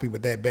sloppy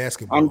with that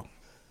basketball.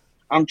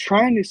 I'm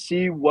trying to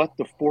see what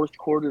the fourth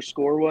quarter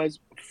score was.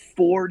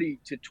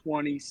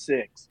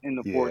 40-26 in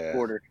the fourth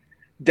quarter.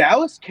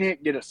 Dallas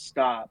can't get a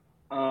stop.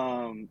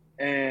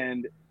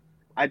 And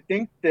I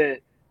think that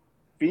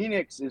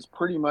Phoenix is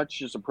pretty much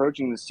just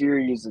approaching the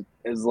series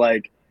as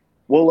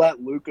we'll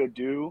let Luka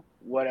do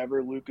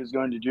whatever Luka's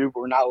going to do,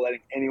 but we're not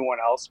letting anyone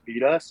else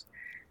beat us.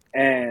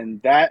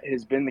 And that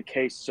has been the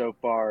case so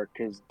far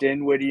because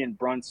Dinwiddie and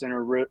Brunson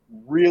are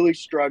really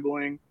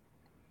struggling.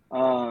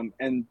 And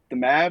the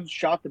Mavs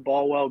shot the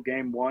ball well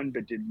Game 1,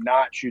 but did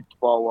not shoot the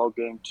ball well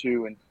Game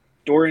 2. And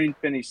Dorian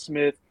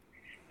Finney-Smith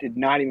did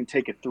not even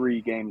take a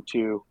 3 Game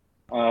 2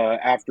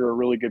 after a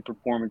really good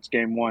performance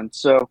Game 1.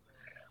 So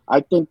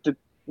I think that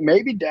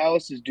maybe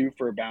Dallas is due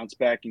for a bounce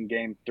back in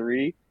Game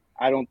 3.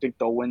 I don't think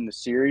they'll win the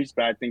series,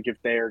 but I think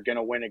if they are going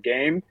to win a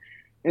game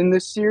in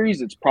this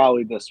series, it's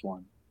probably this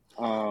one.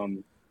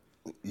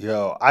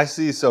 I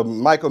see. So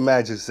Michael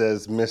Magic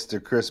says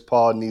Mr. Chris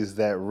Paul needs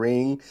that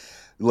ring.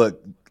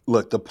 Look,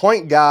 the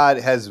point guard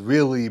has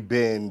really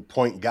been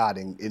point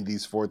guarding in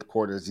these fourth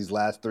quarters, these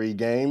last 3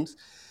 games.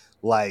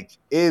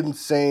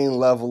 Insane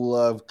level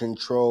of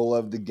control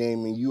of the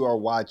game, and you are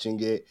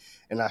watching it.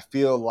 And I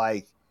feel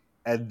like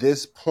at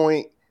this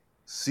point,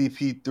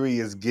 CP3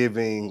 is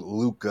giving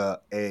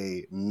Luka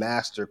a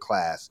master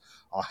class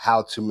on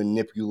how to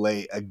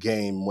manipulate a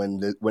game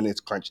when it's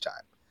crunch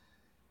time.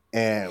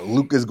 And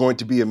Luka is going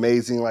to be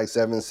amazing, like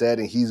Seven said,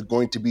 and he's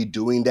going to be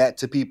doing that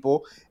to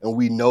people, and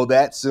we know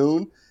that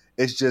soon.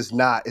 It's just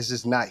not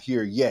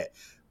here yet.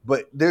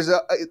 But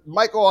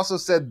Michael also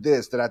said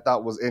this that I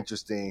thought was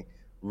interesting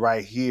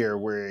right here,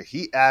 where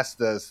he asked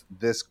us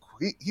this.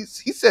 He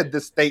said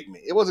this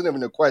statement. It wasn't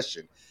even a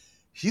question.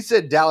 He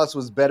said Dallas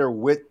was better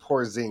with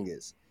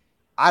Porzingis.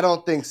 I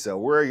don't think so.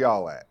 Where are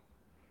y'all at?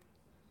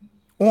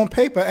 On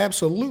paper,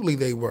 absolutely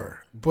they were.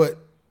 But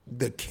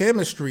the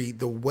chemistry,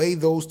 the way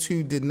those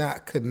two did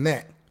not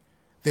connect,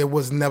 there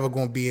was never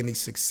going to be any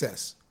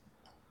success.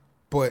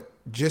 But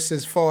just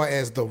as far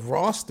as the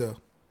roster,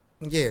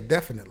 yeah,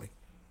 definitely.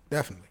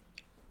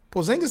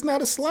 Porzingis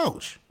not a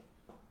slouch.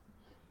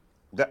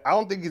 I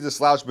don't think he's a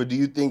slouch, but do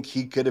you think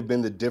he could have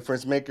been the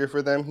difference maker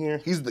for them here?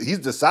 He's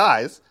the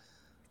size.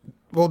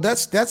 Well,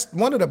 that's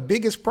one of the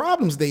biggest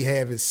problems they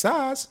have is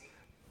size.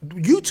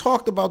 You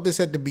talked about this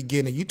at the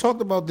beginning. You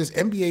talked about this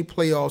NBA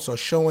playoffs are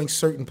showing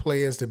certain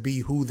players to be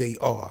who they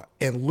are.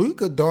 And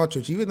Luka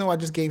Doncic, even though I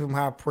just gave him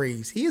high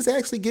praise, he is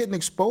actually getting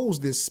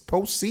exposed this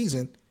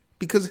postseason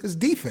because of his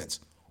defense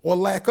or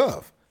lack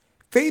of.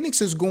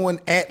 Phoenix is going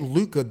at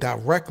Luka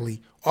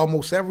directly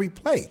almost every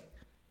play.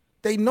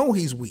 They know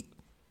he's weak.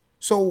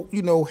 So,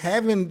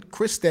 having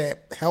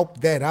Kristaps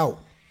help that out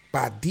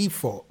by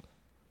default,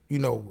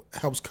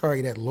 helps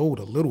carry that load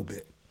a little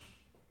bit.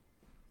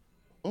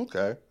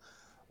 Okay.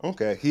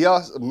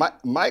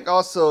 Mike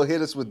also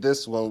hit us with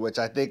this one, which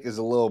I think is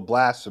a little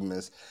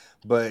blasphemous,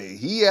 but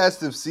he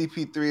asked if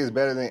CP3 is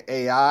better than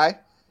AI.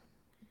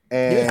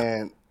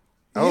 And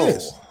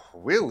Yes.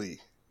 Really?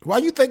 Why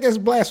you think that's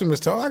blasphemous,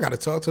 Tom? I got to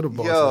talk to the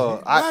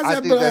boss.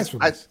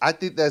 I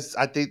think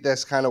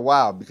that's kind of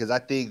wild because I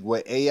think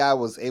what AI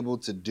was able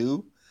to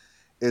do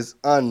is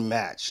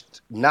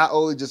unmatched. Not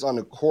only just on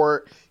the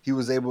court, he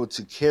was able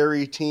to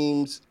carry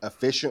teams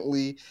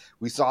efficiently.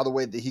 We saw the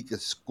way that he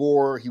could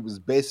score. He was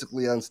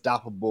basically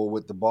unstoppable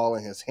with the ball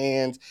in his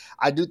hands.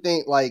 I do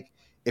think, like,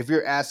 if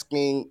you're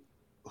asking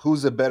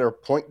who's a better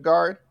point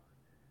guard,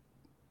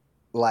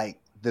 like,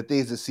 the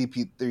things that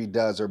CP3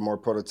 does are more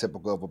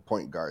prototypical of a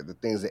point guard. The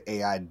things that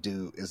AI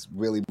do is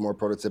really more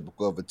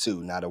prototypical of a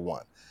 2, not a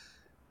 1.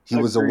 He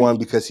was a 1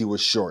 because he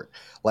was short.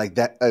 Like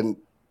that, and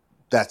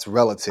that's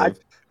relative,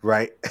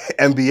 right?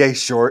 NBA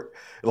short,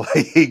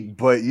 like,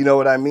 but you know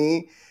what I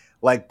mean?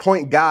 Like,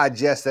 point guard,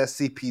 yes, that's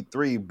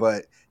CP3,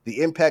 but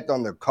the impact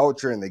on the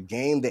culture and the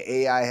game that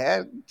AI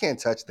had, you can't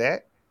touch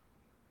that.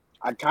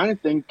 I kind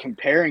of think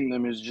comparing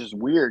them is just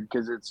weird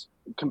because it's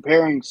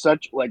comparing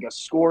such like a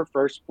score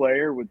first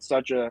player with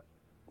such a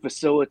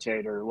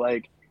facilitator.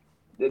 Like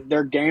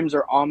their games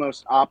are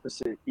almost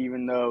opposite,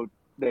 even though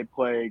they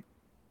play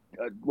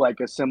like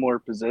a similar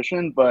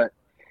position. But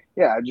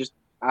yeah,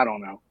 I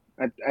don't know.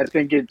 I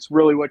think it's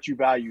really what you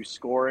value,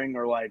 scoring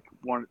or like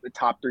one of the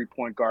top 3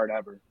 point guard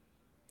ever.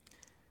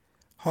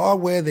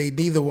 Hardware,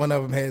 neither one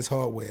of them has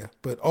hardware.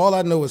 But all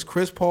I know is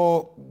Chris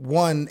Paul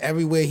won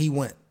everywhere he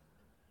went,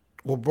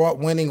 or brought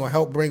winning or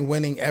helped bring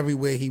winning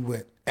everywhere he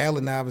went.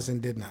 Allen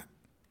Iverson did not.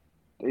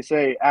 They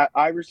say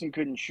Iverson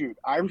couldn't shoot.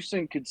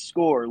 Iverson could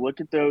score. Go look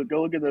at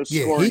those.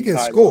 Yeah, scoring he can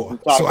titles.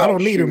 score. So I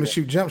don't need him to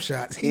shoot jump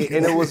shots.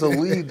 And it was a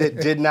league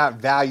that did not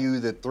value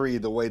the 3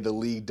 the way the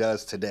league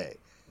does today.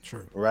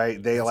 True.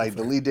 Right? They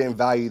the league didn't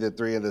value the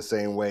 3 in the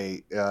same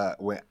way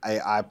when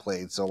AI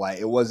played. So like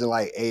it wasn't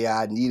like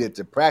AI needed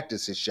to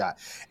practice his shot.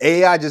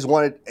 AI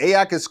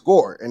could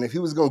score, and if he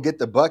was going to get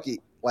the bucket,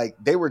 like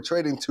they were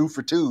trading 2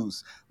 for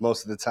 2s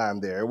most of the time.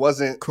 There, it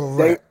wasn't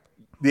correct.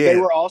 They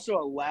were also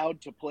allowed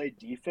to play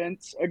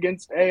defense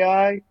against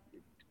AI.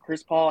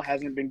 Chris Paul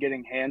hasn't been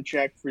getting hand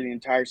checked for the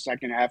entire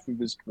second half of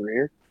his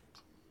career.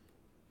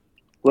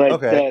 Like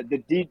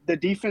the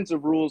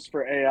defensive rules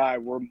for AI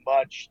were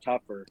much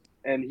tougher,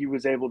 and he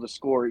was able to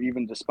score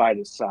even despite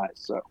his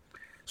size.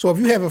 So if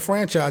you have a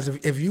franchise,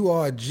 if you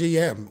are a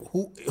GM,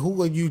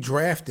 who are you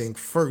drafting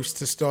first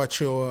to start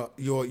your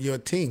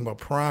team? A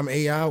prime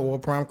AI or a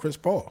prime Chris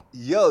Paul?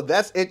 Yo,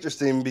 that's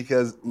interesting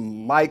because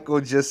Michael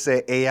just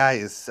said AI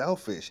is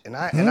selfish. And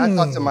I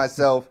thought to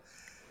myself,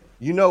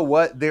 you know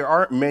what? There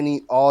aren't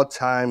many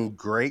all-time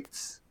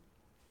greats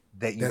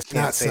that you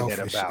can't say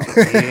selfish. that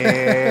about.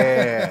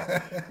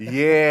 Yeah.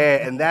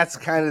 Yeah. And that's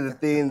kind of the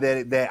thing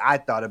that I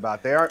thought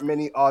about. There aren't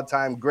many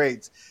all-time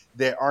greats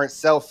that aren't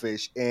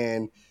selfish.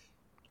 And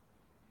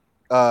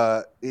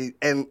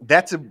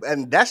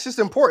that's just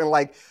important.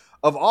 Like,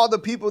 of all the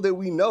people that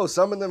we know,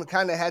 some of them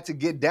kind of had to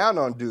get down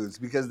on dudes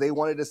because they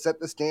wanted to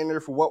set the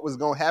standard for what was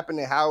going to happen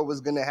and how it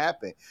was going to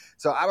happen.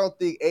 So I don't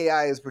think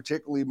AI is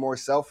particularly more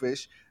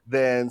selfish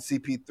than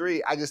CP3.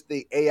 I just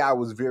think AI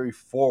was very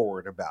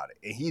forward about it,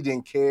 and he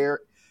didn't care.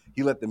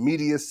 He let the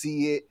media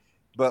see it,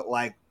 but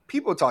like,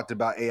 people talked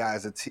about AI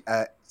as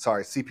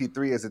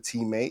CP3 as a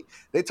teammate.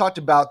 They talked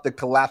about the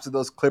collapse of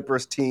those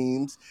Clippers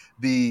teams,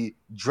 the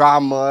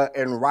drama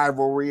and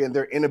rivalry and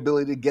their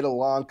inability to get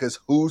along because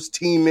whose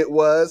team it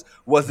was.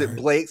 Was it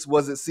Blake's?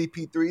 Was it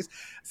CP3's?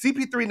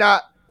 CP3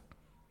 not,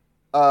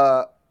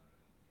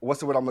 what's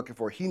the word I'm looking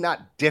for? He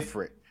not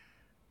different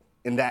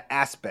in that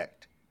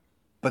aspect,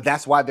 but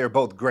that's why they're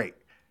both great.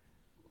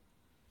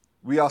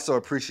 We also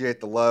appreciate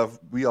the love.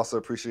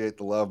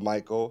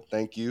 Michael.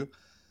 Thank you.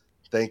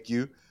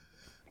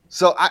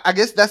 So I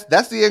guess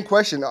that's the end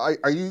question.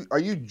 Are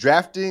you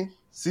drafting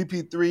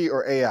CP3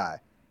 or AI?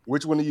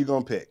 Which one are you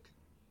gonna pick?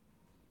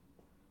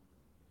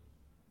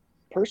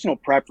 Personal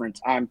preference,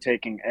 I'm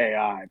taking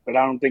AI, but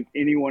I don't think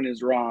anyone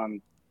is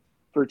wrong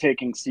for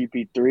taking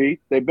CP3.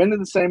 They've been to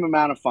the same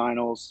amount of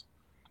finals,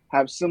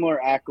 have similar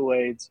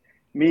accolades.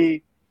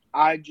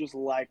 I just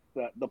like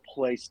the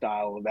play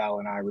style of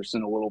Allen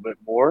Iverson a little bit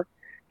more.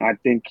 I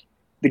think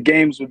the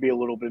games would be a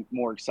little bit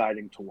more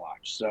exciting to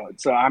watch.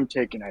 So I'm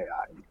taking AI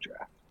in the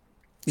draft.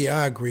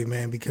 Yeah, I agree,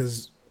 man,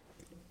 because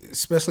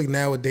especially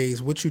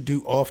nowadays, what you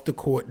do off the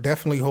court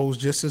definitely holds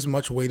just as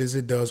much weight as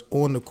it does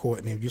on the court.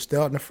 And if you're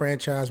starting a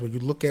franchise, when you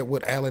look at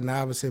what Allen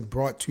Iverson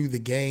brought to the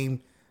game,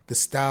 the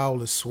style,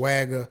 the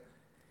swagger,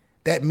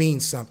 that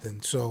means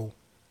something. So,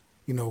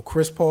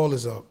 Chris Paul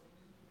is a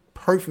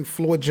perfect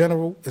floor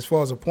general as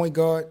far as a point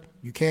guard.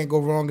 You can't go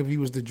wrong if you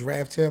was to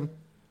draft him.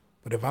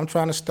 But if I'm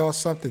trying to start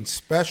something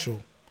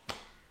special,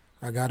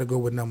 I got to go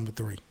with number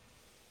 3.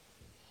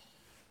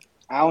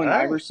 Allen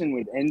Iverson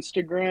with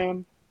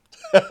Instagram.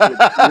 with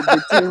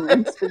the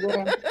team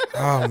Instagram.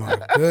 Oh my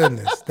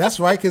goodness, that's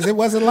right, because it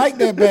wasn't like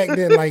that back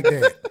then, like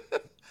that.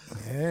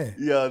 Yeah.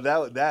 Yo,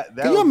 that.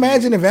 Can you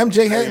imagine if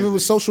MJ had it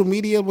with social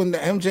media when the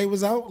MJ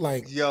was out?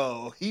 Like,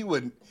 yo, he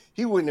wouldn't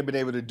have been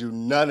able to do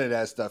none of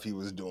that stuff he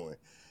was doing.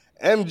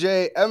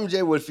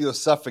 MJ would feel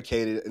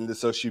suffocated in the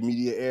social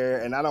media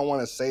era, and I don't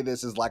want to say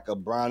this is like a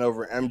Bron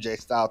over MJ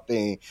style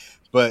thing,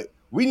 but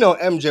we know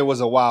MJ was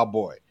a wild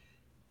boy.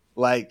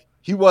 Like,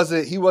 he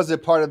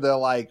wasn't part of the,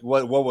 like,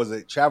 what was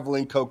it,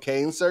 traveling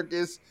cocaine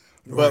circus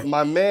But Right.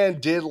 my man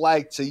did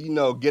like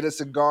to, get a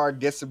cigar,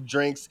 get some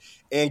drinks,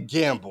 and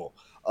gamble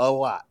a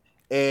lot.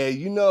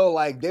 And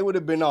like they would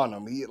have been on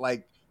him. He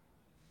like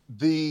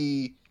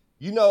the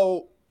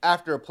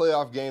after a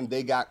playoff game,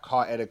 they got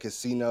caught at a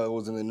casino. It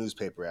was in the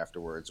newspaper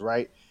afterwards,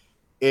 right?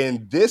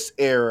 In this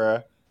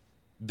era,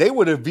 they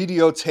would have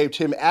videotaped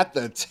him at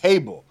the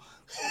table.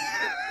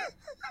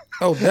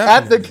 Oh, At the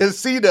definitely.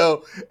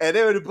 casino, and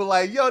they would have been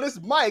like, "Yo, this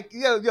Mike,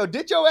 yo,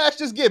 did your ass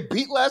just get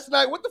beat last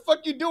night? What the fuck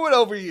you doing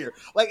over here?"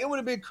 Like, it would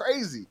have been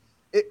crazy.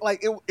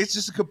 It's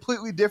just a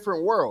completely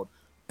different world.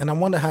 And I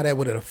wonder how that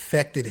would have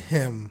affected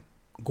him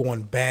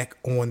going back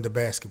on the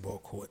basketball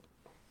court.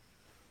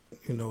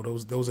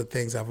 Those are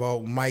things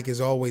Mike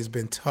has always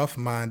been tough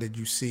minded,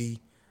 you see,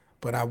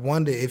 but I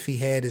wonder if he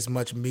had as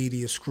much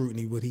media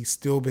scrutiny, would he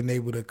still been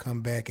able to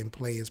come back and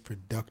play as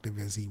productive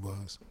as he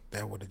was?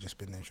 That would have just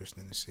been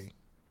interesting to see.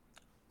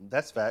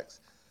 That's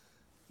facts.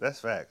 That's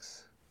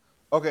facts.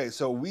 Okay,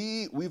 so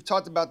we've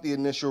talked about the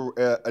initial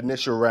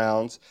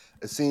rounds.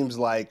 It seems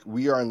like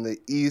we are on the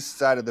east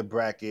side of the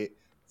bracket.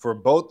 For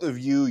both of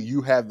you,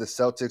 you have the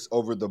Celtics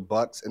over the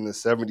Bucks, and the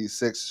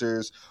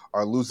 76ers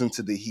are losing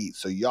to the Heat.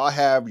 So y'all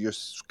have your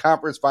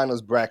conference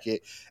finals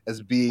bracket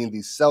as being the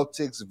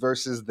Celtics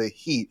versus the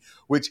Heat,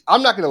 which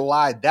I'm not going to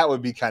lie, that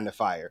would be kind of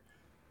fire.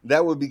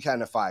 That would be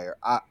kind of fire.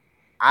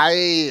 I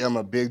am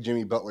a big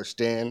Jimmy Butler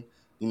stan.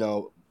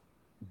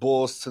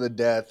 Bulls to the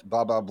death,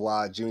 blah, blah,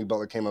 blah. Jimmy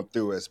Butler came up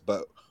through us.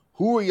 But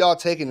who are y'all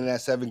taking in that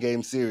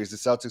 7-game series, the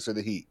Celtics or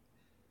the Heat?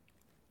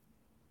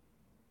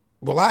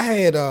 Well, I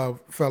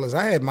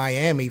had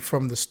Miami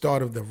from the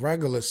start of the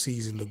regular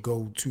season to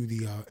go to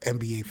the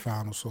NBA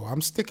Finals, so I'm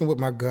sticking with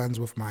my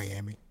guns with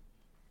Miami.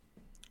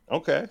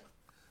 Okay.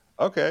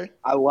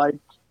 I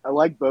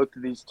like both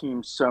of these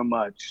teams so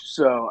much.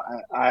 So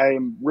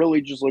I'm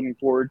really just looking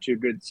forward to a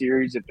good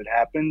series if it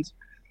happens.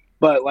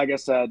 But like I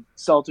said,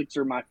 Celtics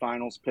are my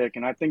finals pick,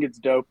 and I think it's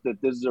dope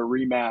that this is a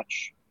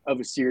rematch of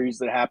a series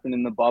that happened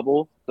in the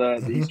bubble,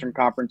 the Eastern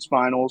Conference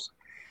Finals.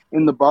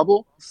 In the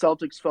bubble,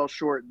 Celtics fell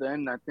short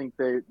then. I think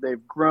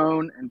they've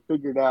grown and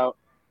figured out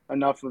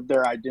enough of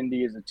their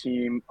identity as a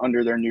team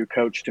under their new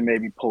coach to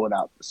maybe pull it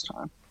out this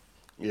time.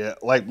 Yeah,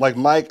 like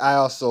Mike, I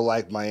also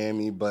like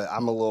Miami, but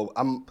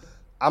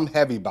I'm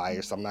heavy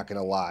biased, I'm not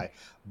gonna lie.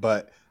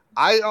 But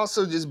I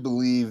also just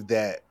believe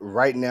that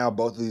right now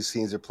both of these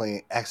teams are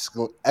playing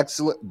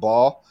excellent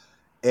ball.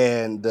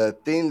 And the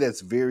thing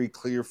that's very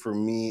clear for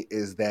me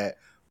is that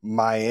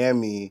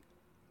Miami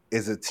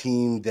is a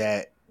team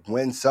that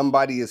when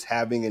somebody is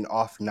having an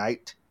off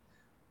night,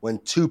 when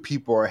two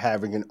people are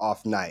having an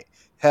off night,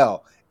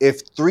 hell,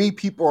 if three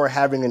people are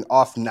having an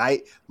off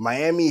night,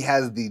 Miami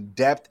has the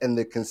depth and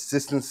the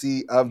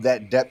consistency of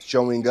that depth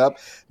showing up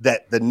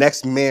that the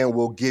next man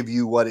will give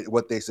you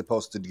what they're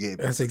supposed to give.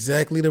 That's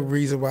exactly the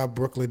reason why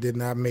Brooklyn did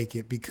not make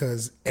it,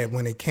 because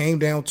when it came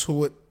down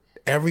to it,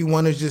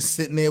 everyone is just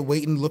sitting there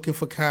waiting, looking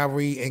for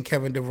Kyrie and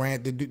Kevin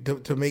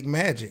Durant to make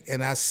magic.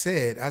 And I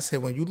said,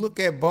 when you look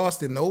at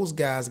Boston, those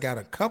guys got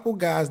a couple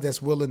guys that's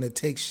willing to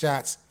take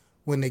shots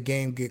when the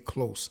game get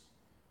close.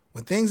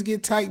 When things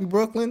get tight in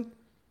Brooklyn,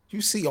 you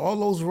see all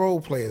those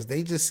role players.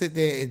 They just sit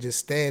there and just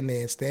stand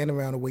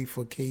around and wait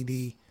for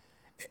KD,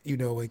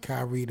 and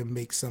Kyrie to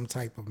make some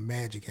type of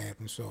magic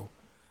happen. So,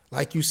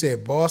 like you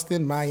said,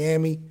 Boston,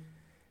 Miami,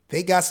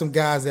 they got some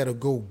guys that'll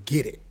go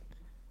get it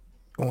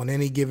on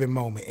any given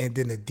moment. And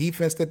then the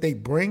defense that they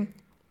bring,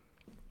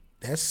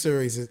 that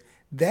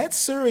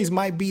series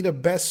might be the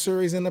best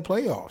series in the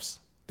playoffs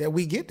that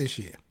we get this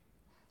year.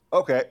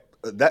 Okay,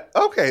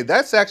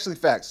 that's actually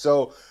facts.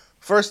 So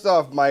first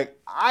off, Mike,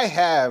 I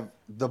have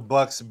the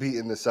Bucks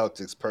beating the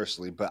Celtics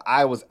personally, but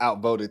I was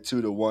outvoted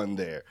 2-1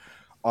 there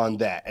on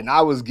that, and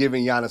I was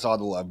giving Giannis all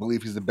the love. I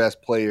believe he's the best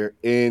player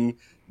in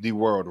the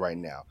world right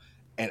now,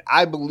 and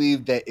I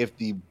believe that if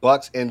the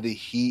Bucks and the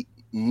Heat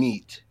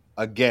meet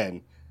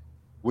again,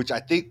 which I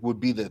think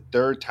would be the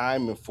third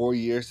time in 4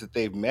 years that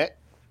they've met.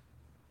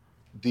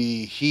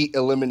 The Heat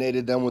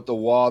eliminated them with the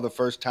wall the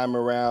first time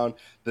around.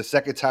 The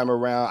second time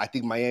around, I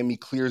think Miami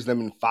clears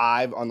them in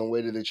 5 on the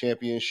way to the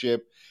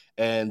championship.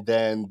 And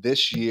then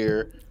this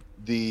year,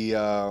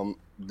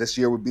 this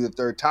year would be the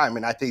third time.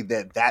 And I think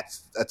that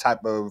that's a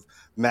type of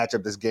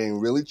matchup that's getting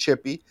really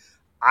chippy.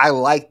 I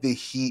like the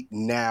Heat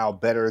now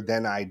better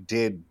than I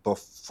did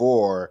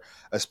before,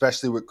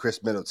 especially with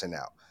Chris Middleton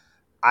out.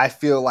 I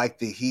feel like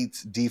the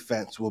Heat's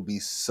defense will be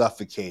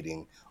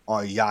suffocating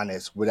on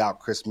Giannis without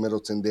Chris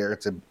Middleton there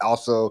to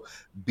also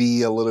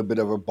be a little bit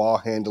of a ball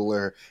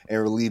handler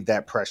and relieve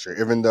that pressure.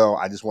 Even though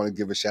I just want to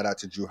give a shout out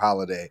to Jrue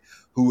Holiday,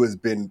 who has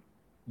been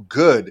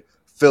good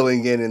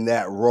filling in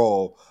that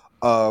role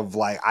of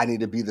like, I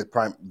need to be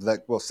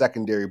the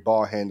secondary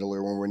ball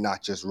handler when we're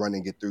not just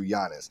running it through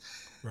Giannis,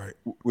 right?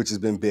 Which has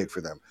been big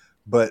for them.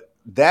 But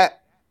that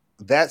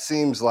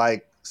seems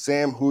like,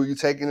 Sam, who are you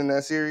taking in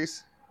that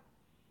series?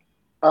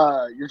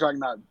 You're talking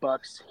about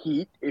Bucks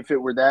Heat. If it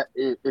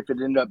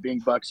ended up being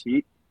Bucks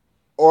Heat,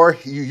 or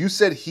you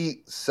said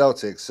Heat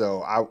Celtics,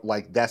 so I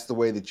like that's the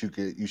way that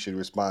you should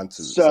respond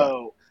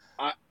to.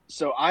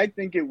 So I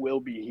think it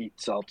will be Heat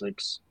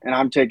Celtics, and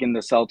I'm taking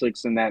the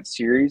Celtics in that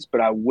series. But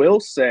I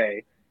will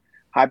say,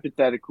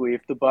 hypothetically,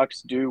 if the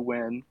Bucks do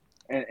win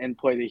and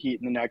play the Heat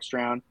in the next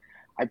round,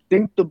 I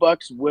think the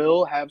Bucks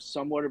will have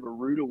somewhat of a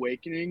rude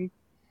awakening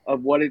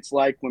of what it's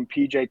like when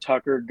PJ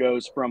Tucker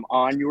goes from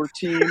on your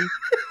team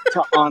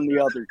to on the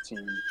other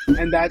team,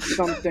 and that's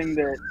something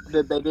that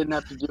they didn't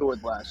have to deal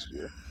with last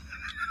year.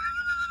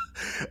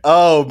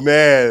 Oh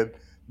man,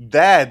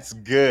 that's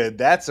good.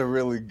 That's a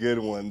really good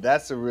one.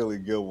 That's a really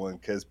good one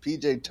because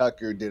PJ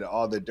Tucker did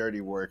all the dirty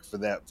work for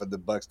the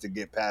Bucks to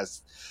get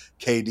past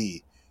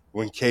KD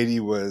when KD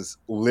was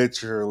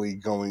literally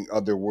going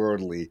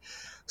otherworldly.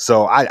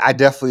 So I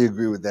definitely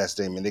agree with that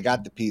statement. They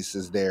got the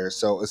pieces there.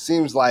 So it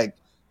seems like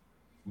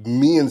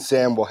me and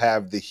Sam will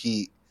have the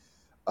Heat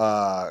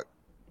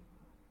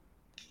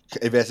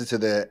advancing to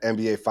the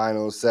NBA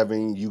Finals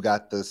 7. You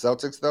got the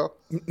Celtics though?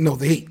 No,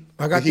 the Heat.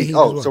 I got the Heat as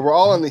Oh, well. so we're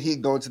all on the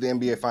Heat going to the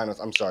NBA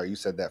Finals. I'm sorry, you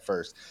said that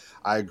first.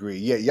 I agree.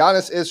 Yeah,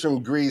 Giannis is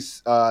from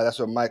Greece. That's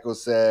what Michael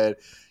said.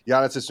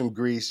 Giannis is from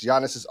Greece.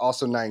 Giannis is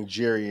also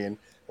Nigerian.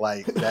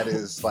 Like that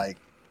is like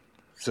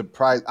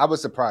surprise. I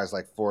was surprised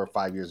like 4 or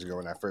 5 years ago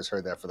when I first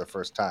heard that for the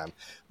first time.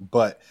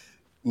 But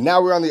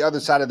now we're on the other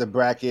side of the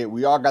bracket.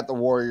 We all got the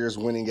Warriors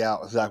winning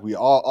out. It's like we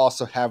all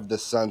also have the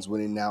Suns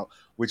winning out,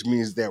 which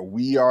means that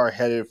we are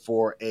headed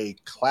for a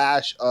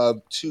clash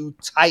of two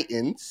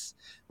Titans.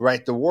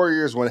 Right, the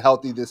Warriors, when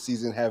healthy this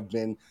season, have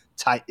been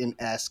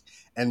Titan-esque,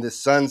 and the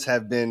Suns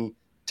have been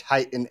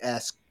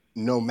Titan-esque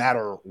no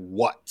matter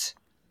what.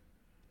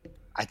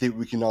 I think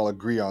we can all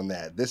agree on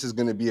that. This is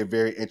going to be a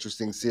very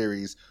interesting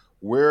series.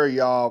 Where are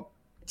y'all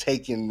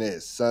taking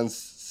this,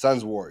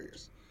 Suns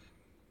Warriors?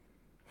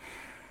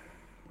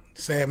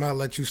 Sam, I'll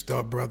let you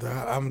start, brother.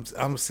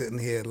 I'm sitting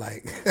here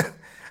like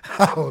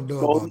I don't know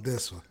about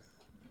this one.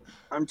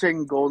 I'm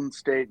taking Golden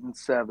State in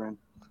 7.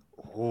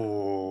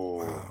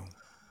 Oh. Wow.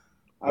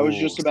 I was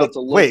just about to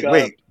look up.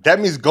 Wait. That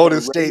means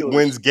Golden State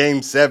wins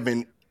Game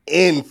 7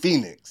 in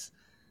Phoenix.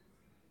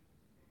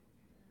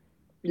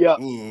 Yeah.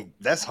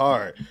 That's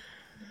hard.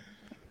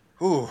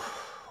 Ooh.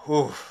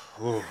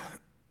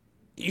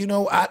 You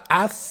know,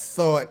 I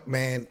thought,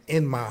 man,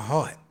 in my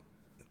heart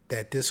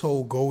that this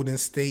whole Golden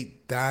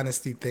State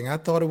dynasty thing, I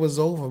thought it was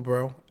over,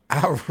 bro.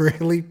 I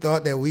really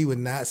thought that we would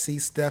not see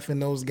Steph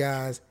and those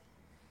guys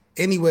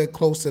anywhere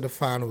close to the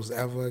finals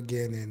ever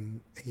again. And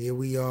here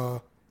we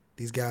are.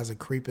 These guys are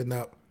creeping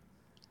up.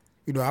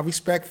 You know, I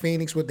respect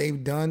Phoenix, what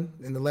they've done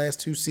in the last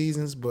 2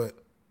 seasons, but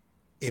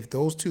if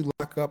those two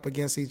lock up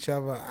against each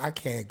other, I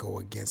can't go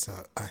against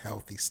a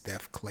healthy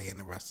Steph, Clay, and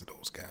the rest of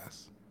those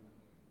guys.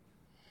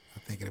 I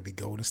think it'll be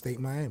Golden State,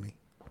 Miami.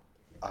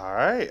 All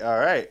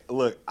right.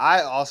 Look,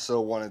 I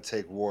also want to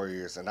take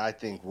Warriors, and I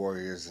think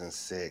Warriors in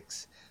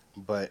 6.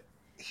 But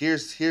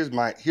here's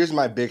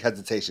my big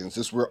hesitation.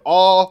 Since we're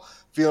all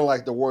feeling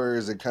like the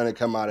Warriors are kind of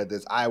come out of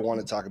this, I want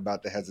to talk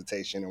about the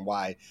hesitation and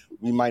why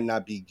we might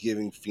not be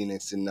giving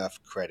Phoenix enough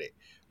credit.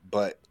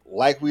 But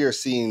like we are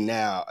seeing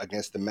now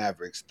against the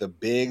Mavericks, the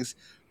bigs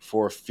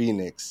for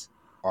Phoenix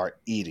are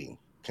eating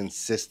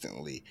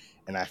consistently.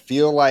 And I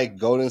feel like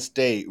Golden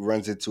State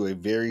runs into a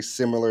very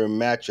similar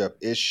matchup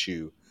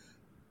issue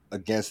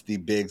against the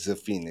bigs of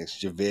Phoenix,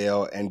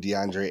 JaVale and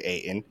DeAndre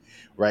Ayton,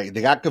 right?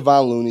 They got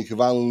Kevon Looney.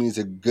 Kevon Looney's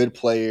a good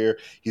player.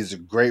 He's a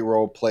great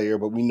role player,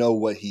 but we know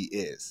what he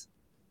is,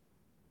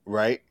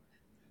 right?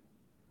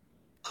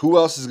 Who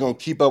else is going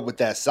to keep up with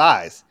that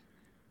size?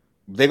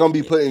 They're going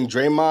to be putting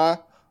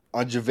Draymond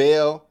on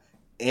JaVale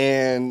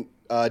and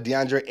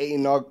DeAndre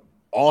Ayton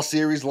all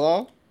series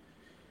long?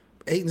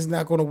 Ayton's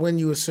not going to win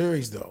you a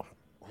series, though.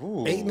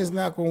 Ooh. Ayton is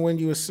not going to win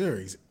you a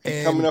series.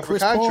 He's coming up for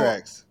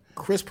contracts.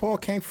 Chris Paul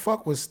can't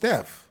fuck with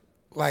Steph.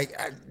 Like,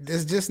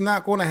 it's just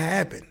not going to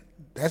happen.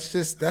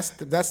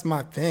 That's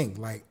my thing.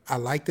 Like, I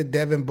like the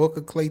Devin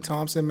Booker, Klay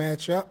Thompson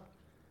matchup.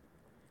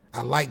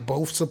 I like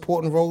both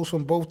supporting roles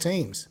from both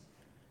teams.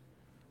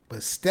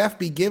 But Steph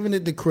be giving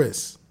it to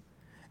Chris.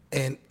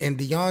 And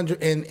DeAndre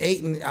and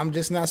Ayton, I'm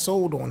just not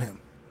sold on him.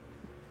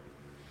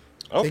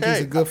 Okay. I think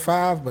he's a good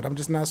 5, but I'm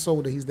just not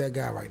sold that he's that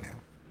guy right now.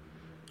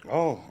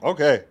 Oh,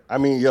 okay. I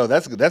mean,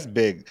 that's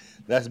big.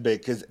 That's big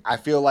because I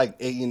feel like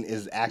Ayton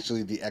is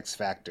actually the X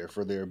factor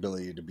for their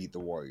ability to beat the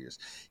Warriors.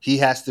 He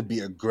has to be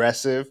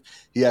aggressive.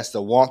 He has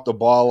to want the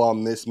ball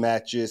on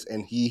mismatches,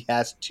 and he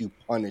has to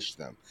punish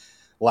them.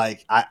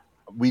 Like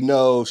we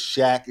know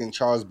Shaq and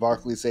Charles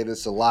Barkley say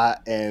this a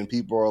lot, and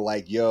people are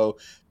like, "Yo,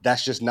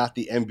 that's just not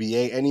the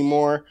NBA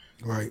anymore."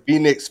 Right.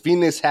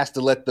 Phoenix has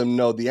to let them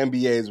know the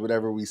NBA is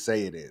whatever we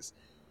say it is.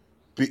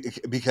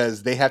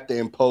 Because they have to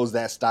impose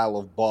that style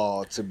of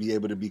ball to be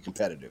able to be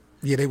competitive.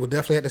 Yeah, they will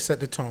definitely have to set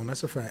the tone.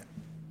 That's a fact.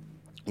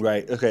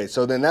 Right. Okay.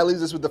 So then that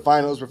leaves us with the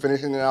finals. We're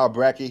finishing in our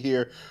bracket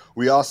here.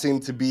 We all seem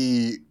to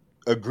be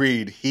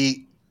agreed.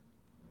 Heat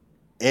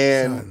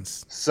and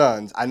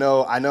Suns. I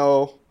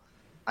know.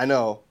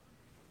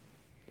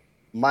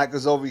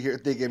 Michael's over here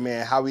thinking,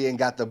 man, how we ain't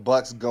got the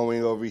Bucks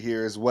going over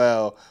here as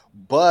well.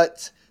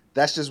 But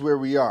that's just where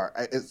we are.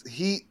 It's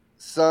Heat,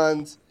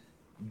 Suns.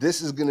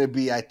 This is going to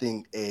be, I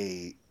think,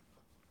 a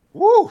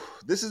Woo!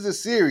 This is a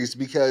series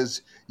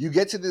because you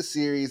get to this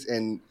series,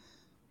 and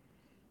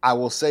I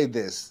will say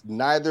this: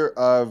 neither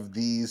of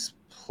these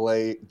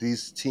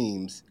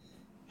teams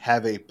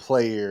have a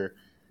player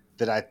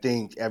that I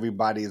think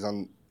everybody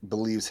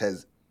believes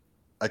has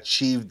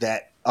achieved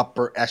that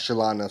upper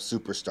echelon of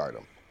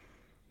superstardom.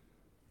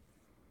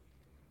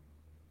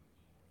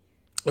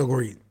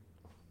 Agreed.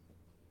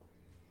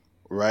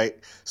 Right.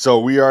 So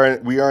we are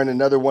in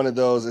another one of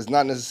those. It's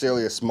not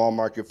necessarily a small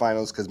market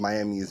finals because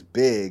Miami is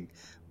big,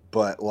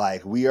 but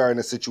like we are in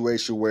a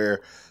situation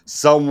where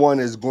someone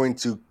is going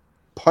to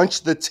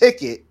punch the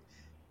ticket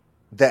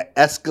that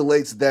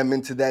escalates them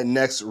into that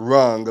next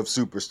rung of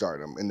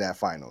superstardom in that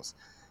finals.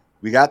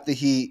 We got the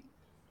Heat,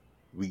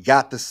 we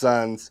got the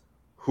Suns.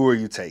 Who are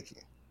you taking?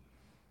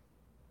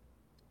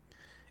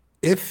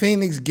 If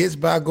Phoenix gets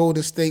by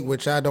Golden State,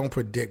 which I don't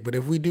predict, but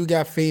if we do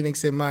got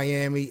Phoenix in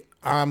Miami,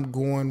 I'm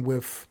going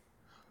with.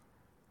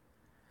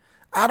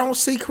 I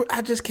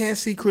just can't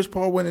see Chris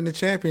Paul winning the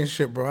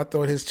championship, bro. I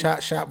thought his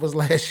shot was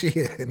last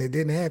year, and it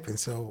didn't happen.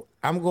 So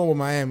I'm going with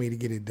Miami to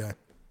get it done.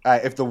 All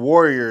right, if the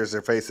Warriors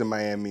are facing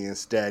Miami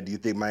instead, do you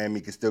think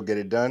Miami can still get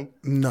it done?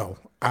 No,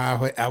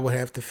 I would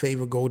have to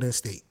favor Golden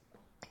State.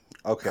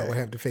 Okay. I would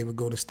have to favor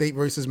Golden State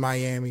versus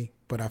Miami,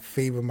 but I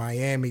favor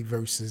Miami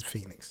versus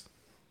Phoenix.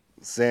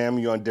 Sam,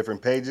 you on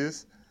different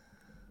pages?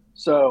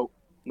 So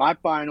my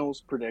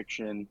finals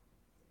prediction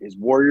is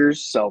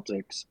Warriors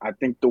Celtics. I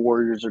think the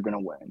Warriors are going to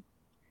win.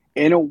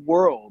 In a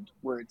world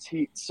where it's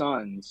Heat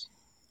Suns,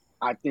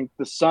 I think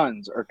the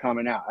Suns are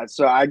coming out.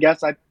 So I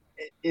guess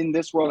in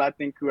this world, I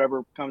think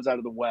whoever comes out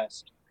of the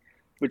West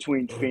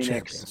between Phoenix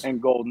champions. and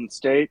Golden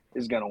State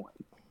is going to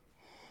win.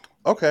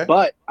 Okay.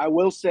 But I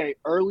will say,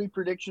 early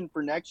prediction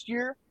for next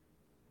year,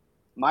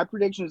 my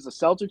prediction is the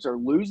Celtics are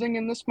losing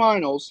in this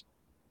finals,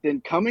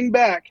 then coming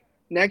back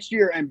next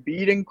year and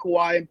beating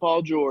Kawhi and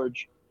Paul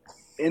George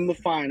in the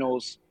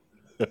finals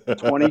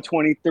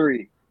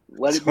 2023.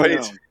 Let it be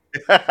known.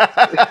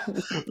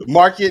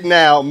 Mark it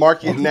now.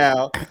 Mark it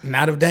now.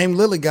 Not if Dame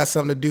Lillard got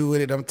something to do with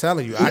it. I'm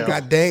telling you, I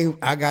got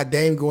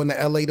Dame going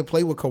to LA to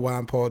play with Kawhi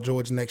and Paul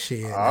George next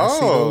year.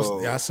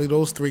 I see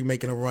those three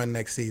making a run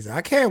next season.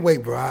 I can't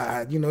wait,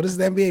 bro. This is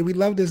the NBA. We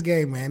love this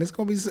game, man. It's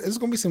gonna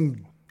be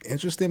some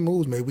interesting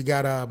moves, man. We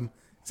got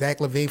Zach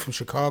LaVine from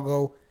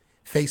Chicago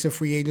facing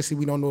free agency.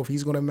 We don't know if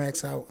he's gonna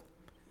max out.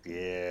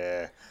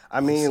 Yeah,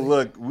 I mean,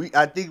 look,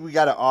 I think we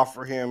got to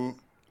offer him.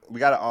 We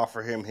got to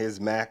offer him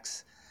his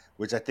max,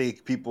 which I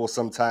think people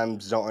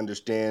sometimes don't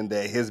understand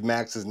that his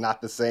max is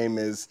not the same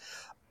as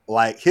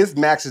like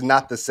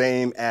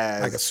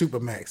a super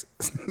max.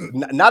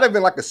 Not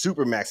even like a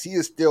super max. He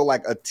is still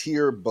like a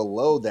tier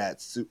below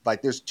that.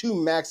 Like there's two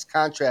max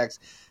contracts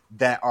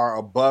that are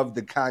above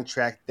the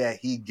contract that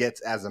he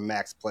gets as a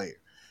max player,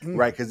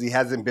 right? Because he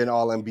hasn't been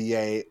All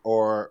NBA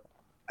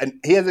and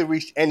he hasn't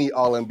reached any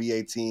All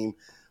NBA team.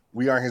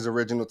 We aren't his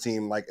original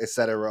team, like et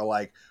cetera.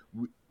 Like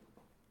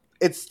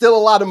it's still a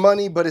lot of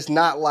money, but it's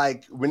not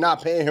like we're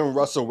not paying him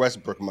Russell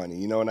Westbrook money.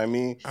 You know what I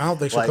mean? I don't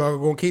think Chicago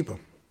gonna keep him.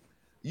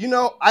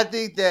 I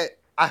think that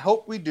I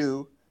hope we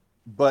do,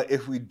 but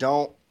if we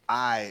don't,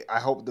 I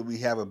hope that we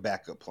have a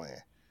backup plan.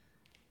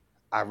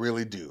 I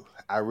really do.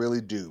 I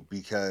really do,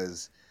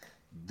 because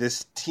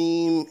this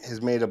team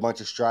has made a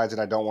bunch of strides,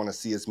 and I don't want to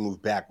see us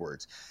move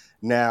backwards.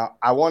 Now,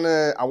 I want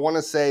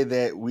to say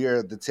that we are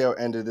at the tail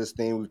end of this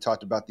thing. We've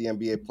talked about the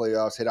NBA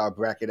playoffs, hit our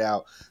bracket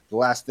out. The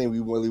last thing we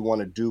really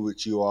want to do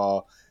with you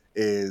all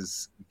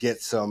is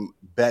get some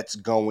bets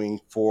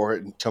going for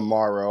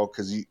tomorrow,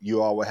 because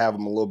you all will have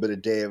them a little bit a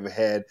day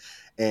ahead,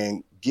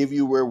 and give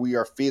you where we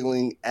are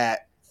feeling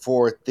at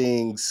for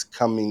things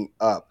coming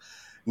up.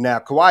 Now,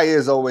 Kawhi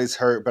is always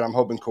hurt, but I'm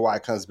hoping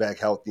Kawhi comes back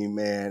healthy,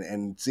 man,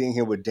 and seeing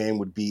him with Dame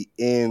would be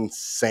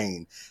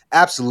insane.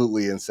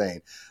 Absolutely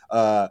insane.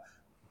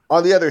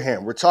 On the other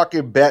hand, we're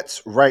talking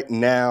bets right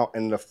now,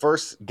 and the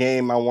first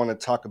game I want to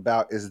talk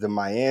about is the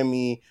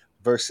Miami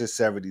versus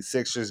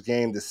 76ers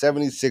game. The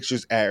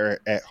 76ers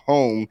are at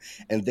home,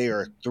 and they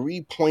are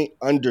 3-point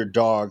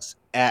underdogs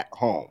at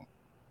home.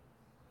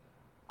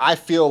 I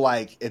feel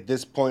like at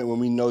this point when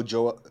we know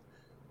Joel...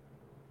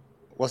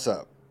 What's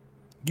up?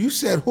 You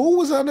said who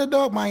was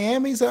underdog?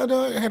 Miami's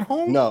underdog at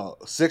home? No,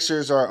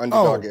 Sixers are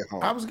underdog at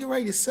home. I was getting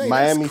ready to say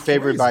Miami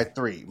favored by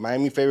 3.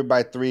 Miami favored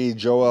by 3.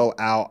 Joel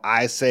out.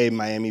 I say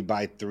Miami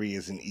by 3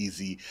 is an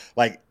easy.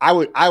 Like I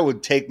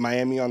would take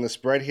Miami on the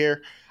spread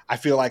here. I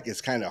feel like it's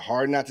kind of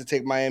hard not to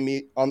take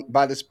Miami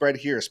by the spread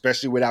here,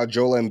 especially without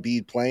Joel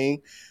Embiid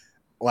playing.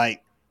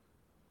 Like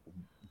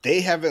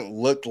the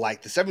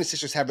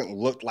 76ers haven't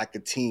looked like a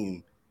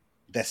team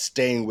that's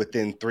staying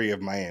within 3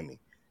 of Miami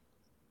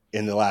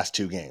in the last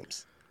 2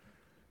 games.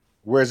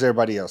 Where's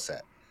everybody else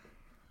at?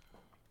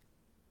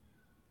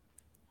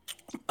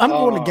 I'm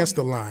going against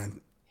the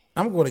line.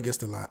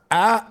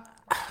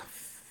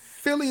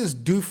 Philly is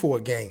due for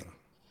a game.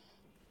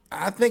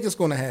 I think it's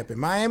going to happen.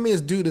 Miami is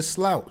due to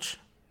slouch.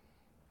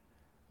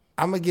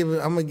 I'm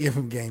gonna give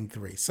him game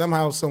 3.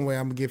 Somehow, someway,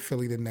 I'm gonna give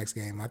Philly the next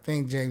game. I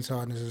think James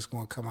Harden is just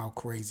going to come out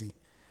crazy.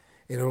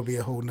 It'll be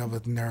a whole nother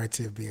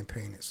narrative being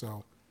painted.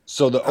 So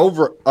So the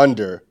over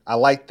under, I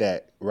like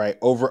that, right?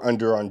 Over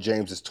under on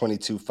James is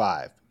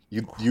 22.5.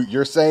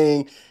 You're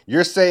saying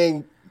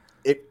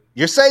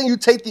you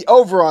take the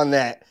over on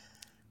that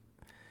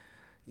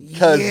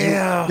because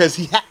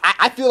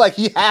I feel like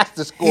he has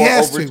to score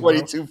over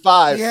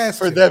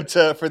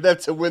 22.5 for them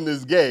to win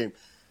this game.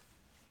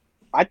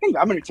 I think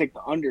I'm going to take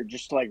the under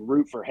just to like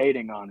root for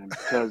hating on him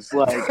because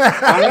like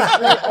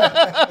honestly,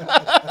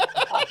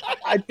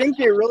 I think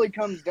it really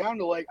comes down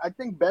to like I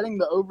think betting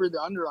the over the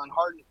under on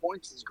Harden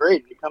points is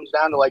great. It comes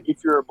down to like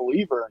if you're a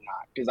believer or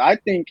not because I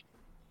think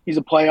he's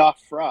a playoff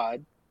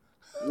fraud,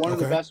 one of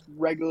the best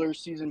regular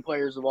season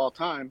players of all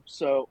time.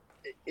 So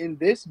in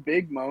this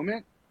big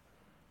moment,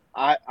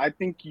 I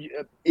think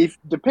if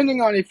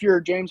depending on if you're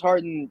a James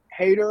Harden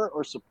hater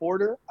or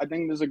supporter, I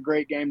think this is a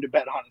great game to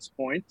bet on his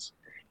points.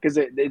 Because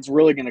it's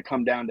really going to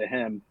come down to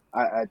him,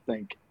 I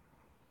think.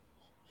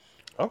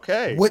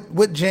 Okay.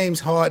 What James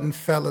Harden,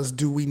 fellas,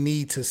 do we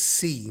need to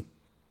see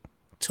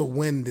to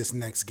win this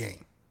next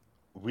game?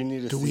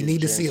 Do we need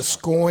to see a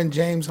scoring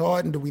James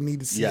Harden? Do we need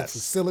to see a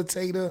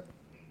facilitator?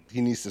 He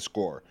needs to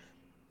score.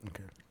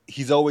 Okay.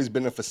 He's always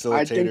been a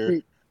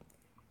facilitator.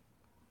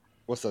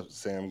 What's up,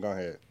 Sam? Go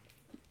ahead.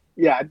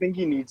 Yeah, I think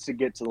he needs to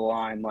get to the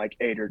line like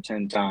 8 or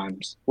 10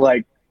 times.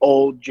 Like,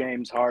 old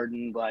James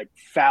Harden, like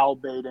foul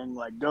baiting,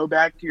 like go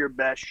back to your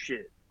best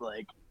shit.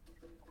 Like,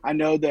 I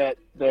know that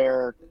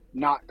they're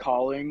not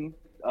calling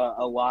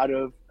a lot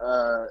of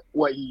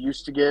what he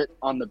used to get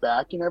on the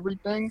back and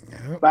everything,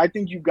 but I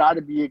think you've got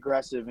to be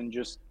aggressive and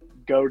just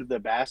go to the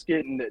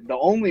basket. And the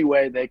only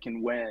way they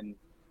can win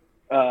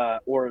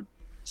or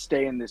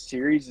stay in this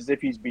series is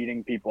if he's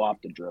beating people off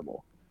the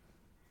dribble.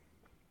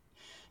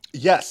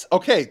 Yes.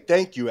 Okay.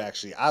 Thank you.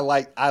 Actually,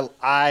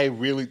 I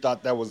really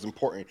thought that was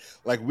important.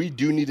 Like, we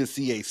do need to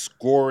see a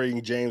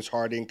scoring James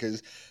Harden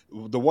because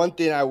the one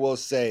thing I will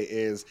say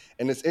is,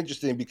 and it's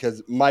interesting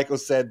because Michael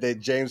said that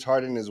James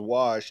Harden is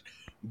washed,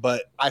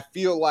 but I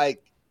feel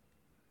like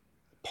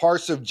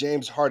parts of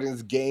James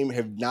Harden's game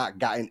have not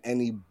gotten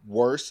any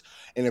worse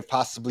and have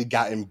possibly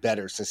gotten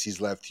better since he's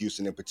left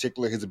Houston. In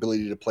particular, his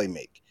ability to play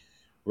make.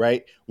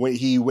 Right when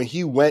he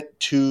went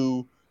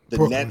to the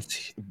Brooklyn.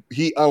 Nets,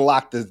 he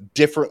unlocked a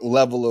different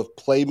level of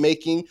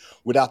playmaking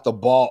without the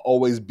ball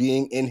always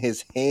being in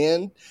his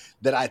hand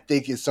that I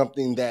think is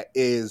something that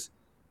is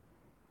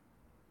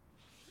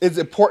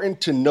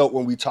important to note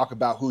when we talk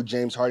about who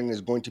James Harden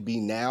is going to be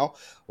now.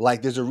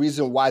 Like, there's a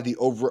reason why the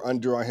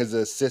over-under on his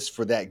assists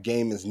for that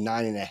game is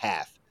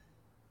 9.5.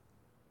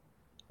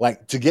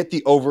 Like, to get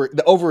the over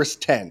is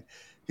 10.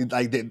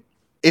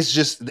 It's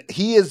just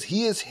he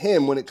is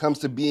him when it comes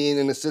to being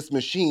an assist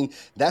machine.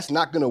 That's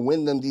not going to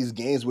win them these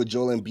games with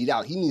Joel Embiid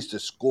out. He needs to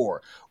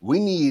score. We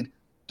need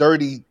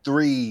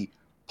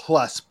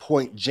 33-plus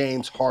point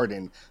James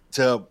Harden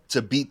to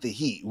beat the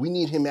Heat. We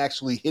need him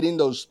actually hitting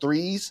those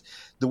threes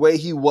the way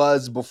he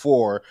was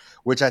before,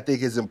 which I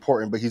think is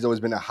important, but he's always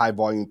been a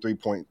high-volume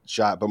three-point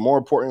shot. But more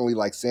importantly,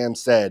 like Sam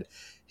said,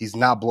 he's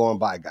not blowing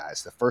by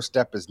guys. The first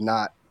step is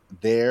not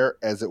there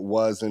as it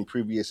was in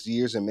previous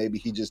years, and maybe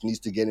he just needs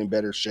to get in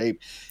better shape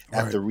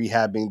after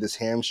rehabbing this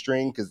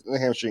hamstring, because the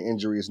hamstring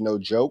injury is no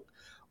joke.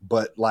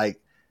 But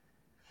like,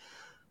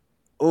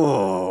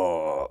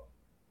 I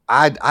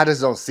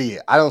just don't see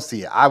it. I don't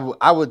see it. I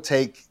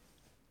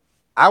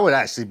would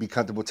actually be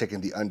comfortable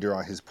taking the under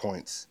on his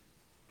points,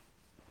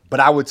 but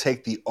I would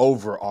take the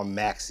over on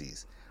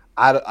Maxey's.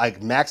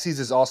 Maxey's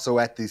is also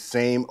at the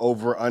same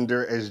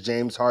over-under as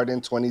James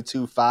Harden,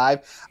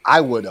 22.5.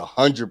 I would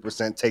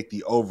 100% take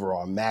the over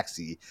on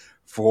Maxey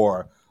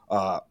for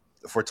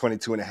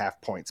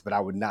 22.5 points, but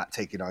I would not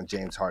take it on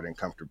James Harden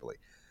comfortably.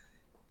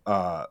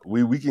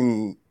 We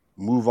can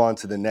move on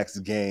to the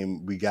next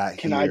game we got.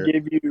 Can I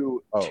give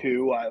you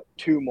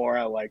two more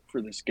I like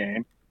for this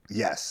game?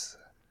 Yes.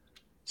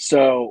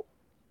 So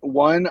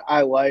one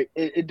I like,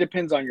 it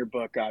depends on your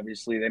book,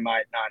 obviously. They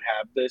might not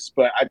have this,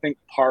 but I think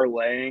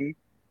parlaying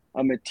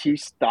a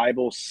Matisse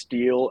Thybulle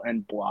steal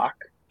and block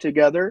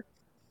together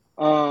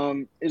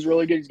is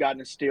really good. He's gotten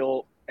a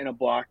steal and a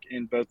block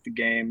in both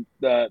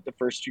the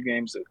first two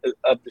games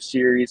of the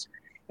series.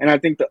 And I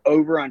think the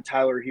over on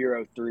Tyler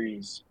Hero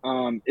threes.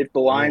 If the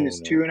line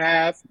is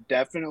 2.5,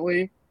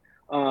 definitely.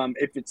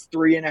 If it's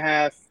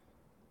 3.5,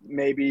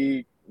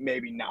 maybe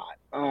not.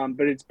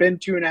 But it's been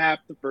 2.5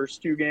 the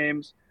first two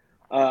games.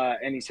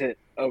 And he's hit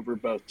over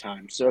both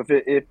times. So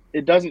if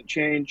it doesn't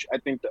change, I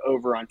think the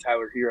over on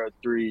Tyler Hero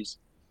threes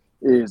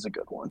is a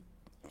good one.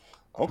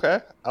 Okay,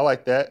 I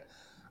like that.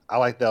 I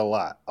like that a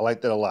lot.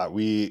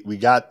 We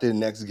got the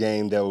next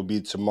game that will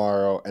be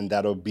tomorrow, and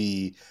that'll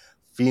be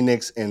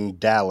Phoenix and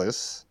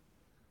Dallas.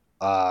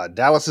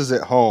 Dallas is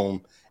at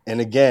home,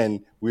 and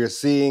again, we are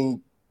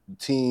seeing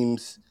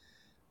teams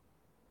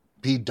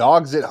be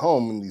dogs at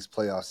home in these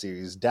playoff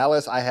series.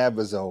 Dallas I have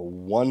as a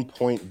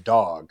 1-point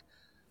dog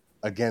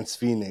against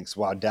Phoenix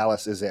while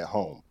Dallas is at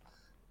home.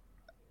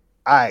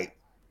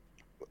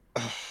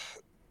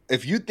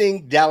 If you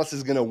think Dallas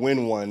is going to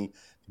win one,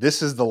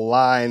 this is the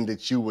line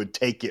that you would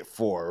take it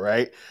for,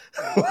 right?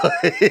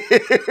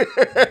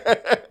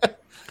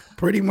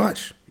 Pretty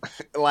much.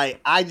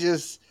 Like, I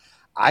just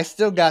I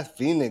still got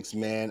Phoenix,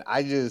 man.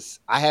 I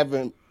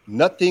haven't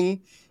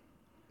nothing.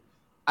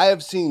 I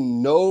have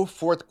seen no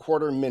fourth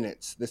quarter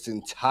minutes this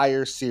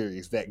entire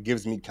series that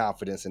gives me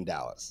confidence in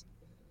Dallas.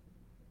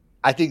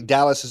 I think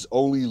Dallas has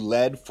only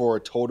led for a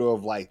total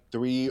of like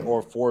 3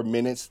 or 4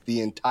 minutes the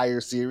entire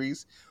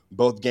series,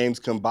 both games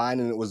combined,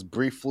 and it was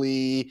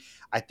briefly,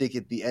 I think,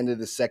 at the end of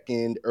the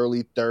second,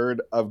 early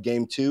third of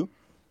game two.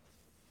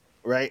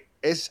 Right?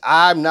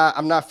 I'm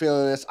not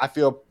feeling this. I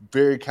feel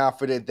very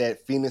confident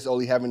that Phoenix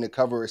only having to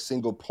cover a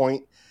single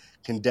point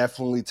can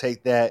definitely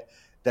take that.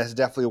 That's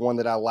definitely one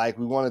that I like.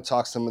 We want to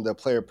talk some of the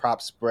player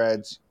prop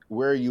spreads.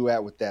 Where are you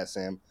at with that,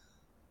 Sam?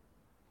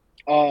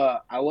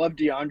 I love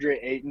DeAndre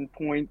Ayton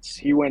points.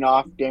 He went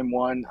off game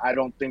one. I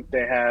don't think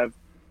they have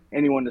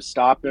anyone to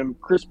stop him.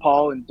 Chris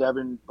Paul and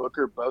Devin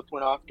Booker both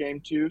went off game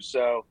two,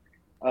 so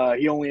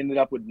he only ended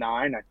up with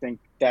 9. I think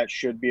that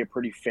should be a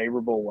pretty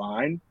favorable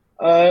line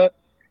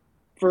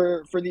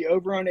for the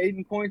over on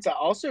Ayton points. I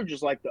also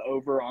just like the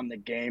over on the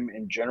game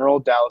in general.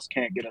 Dallas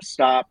can't get a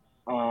stop,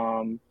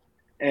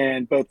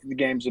 and both of the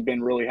games have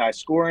been really high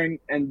scoring.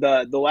 And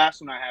the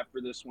last one I have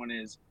for this one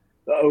is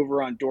the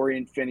over on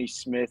Dorian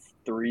Finney-Smith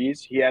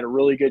threes. He had a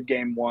really good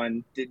game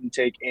one, didn't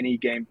take any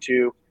game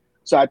two.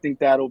 So I think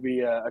that'll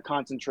be a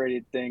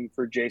concentrated thing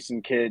for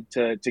Jason Kidd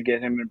to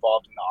get him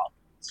involved in the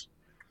offense.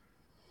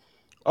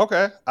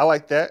 Okay, I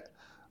like that.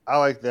 I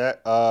like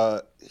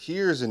that.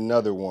 Here's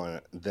another one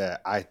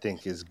that I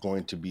think is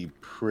going to be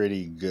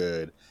pretty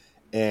good.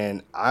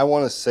 And I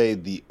want to say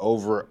the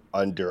over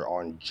under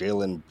on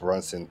Jalen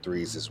Brunson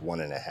threes is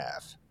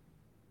 1.5.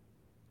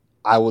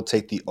 I will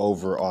take the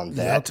over on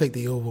that. Yeah, I'll take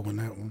the over on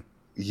that one.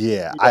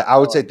 Yeah, I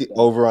would take the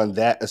over on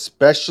that,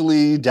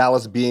 especially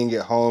Dallas being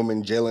at home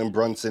and Jalen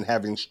Brunson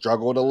having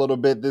struggled a little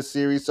bit this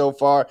series so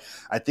far.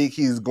 I think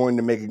he's going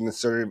to make a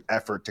concerted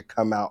effort to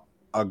come out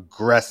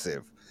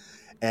aggressive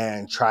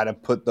and try to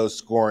put the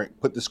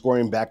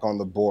scoring back on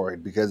the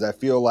board, because I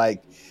feel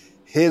like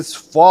his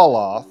fall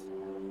off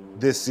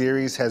this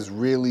series has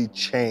really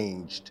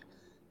changed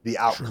the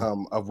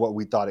outcome of what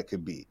we thought it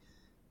could be.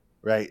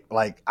 Right?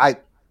 Like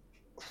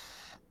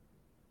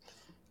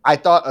I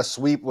thought a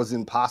sweep was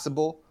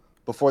impossible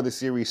before the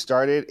series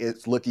started.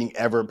 It's looking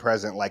ever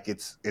present, like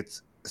it's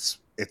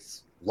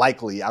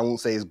likely. I won't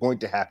say it's going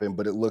to happen,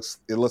 but it looks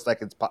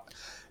like it's.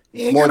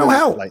 He ain't got no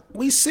help.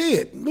 We see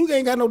it. Luka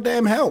ain't got no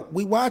damn help.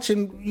 We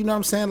watching, you know what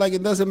I'm saying? Like,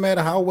 it doesn't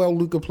matter how well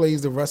Luka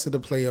plays the rest of the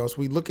playoffs.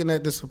 We looking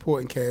at the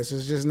supporting cast.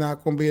 It's just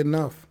not going to be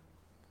enough.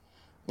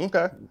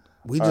 Okay.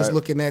 We just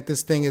looking at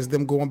this thing as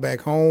them going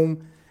back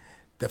home,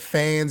 the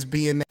fans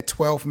being that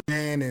 12th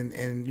man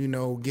and you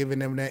know, giving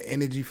them that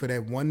energy for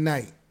that one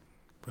night.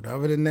 But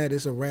other than that,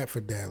 it's a wrap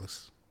for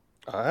Dallas.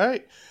 All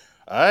right.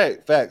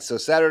 Facts. So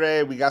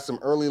Saturday, we got some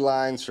early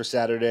lines for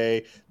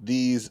Saturday.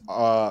 These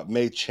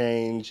may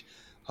change.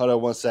 Hold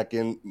on one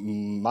second.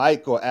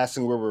 Michael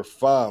asking where we're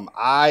from.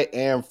 I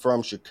am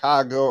from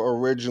Chicago,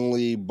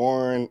 originally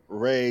born,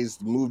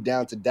 raised, moved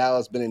down to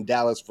Dallas, been in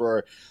Dallas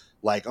for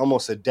like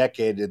almost a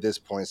decade at this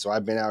point. So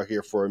I've been out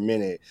here for a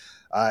minute.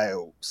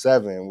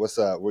 Seven, what's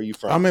up? Where you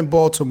from? I'm in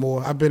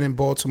Baltimore. I've been in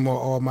Baltimore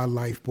all my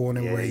life, born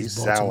and raised.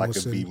 You sound Baltimore like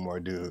City. a B-more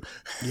dude.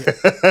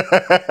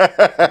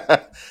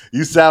 Yeah.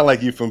 You sound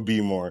like you from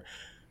B-more.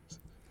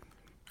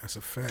 That's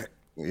a fact.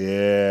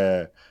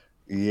 Yeah.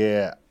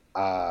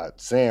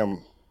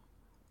 Sam.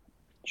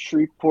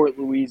 Shreveport,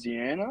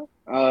 Louisiana,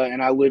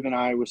 and I live in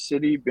Iowa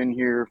City. Been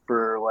here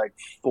for like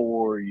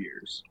 4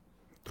 years.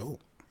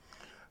 Dope.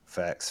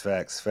 Facts.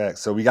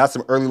 So we got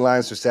some early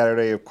lines for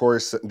Saturday. Of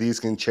course, these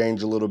can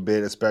change a little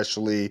bit,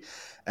 especially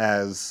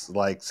as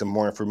like some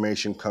more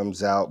information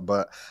comes out.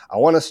 But I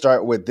want to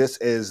start with, this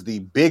is the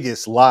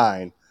biggest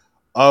line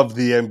of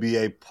the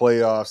NBA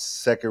playoffs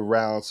second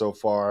round so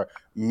far.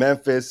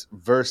 Memphis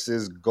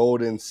versus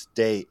Golden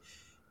State.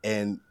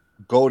 And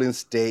Golden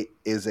State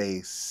is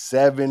a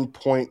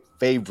 7-point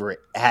favorite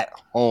at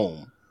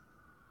home.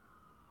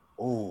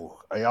 Ooh,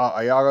 are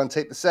y'all gonna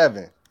take the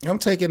 7? I'm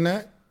taking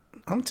that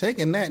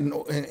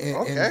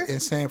in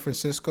San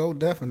Francisco,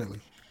 definitely.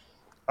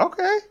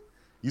 Okay.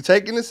 You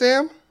taking it,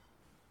 Sam?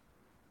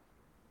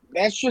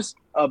 That's just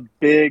a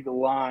big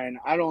line.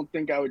 I don't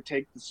think I would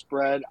take the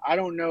spread. I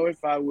don't know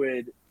if I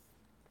would.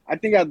 I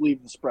think I'd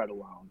leave the spread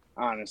alone,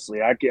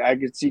 honestly. I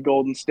could see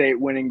Golden State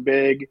winning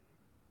big.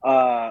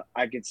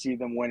 I could see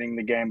them winning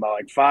the game by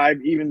like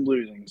 5, even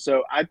losing.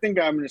 So I think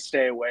I'm going to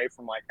stay away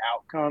from like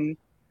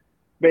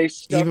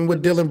outcome-based stuff. Even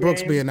with Dylan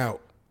Brooks being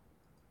out.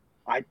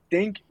 I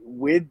think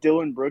with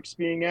Dylan Brooks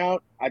being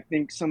out, I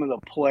think some of the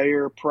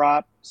player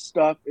prop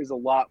stuff is a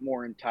lot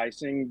more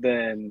enticing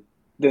than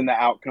the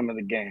outcome of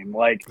the game.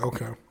 Like,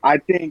 okay, I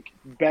think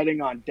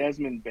betting on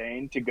Desmond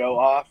Bane to go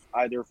off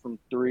either from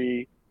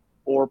 3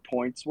 or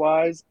points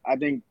wise, I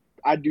think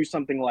I'd do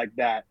something like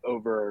that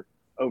over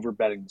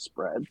betting the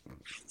spread.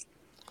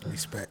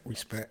 Respect.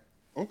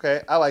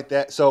 Okay, I like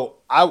that. So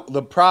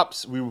the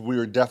props we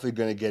were definitely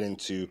going to get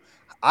into.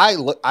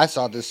 I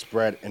saw this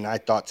spread and I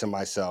thought to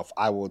myself,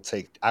 I would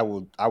take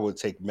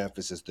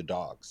Memphis as the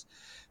dogs,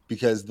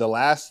 because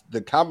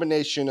the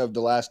combination of the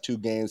last 2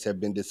 games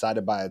have been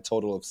decided by a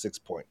total of 6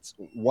 points,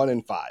 1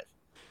 and 5.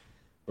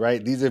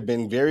 Right? These have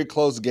been very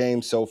close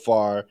games so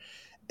far,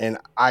 and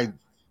I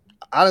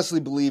honestly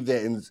believe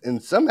that in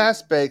some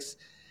aspects,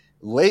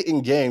 late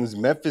in games,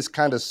 Memphis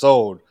kind of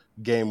sold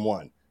game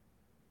 1.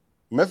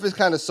 Memphis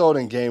kind of sold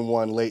in game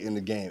 1 late in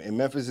the game, and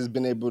Memphis has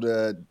been able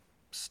to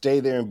stay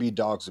there and be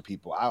dogs with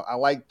people. I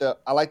like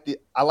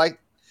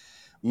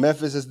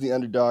Memphis as the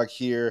underdog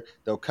here.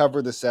 They'll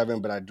cover the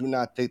 7, but I do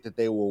not think that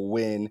they will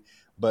win.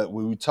 But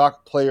when we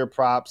talk player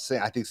props,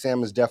 I think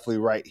Sam is definitely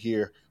right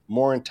here.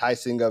 More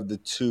enticing of the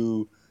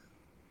 2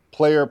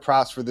 player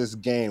props for this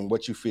game.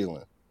 What you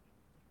feeling?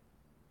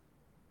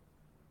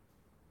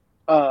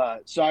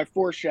 So I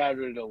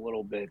foreshadowed it a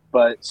little bit,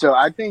 but so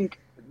I think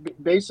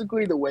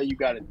basically the way you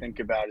got to think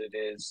about it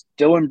is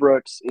Dylan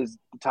Brooks is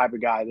the type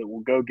of guy that will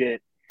go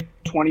get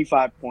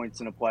 25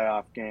 points in a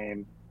playoff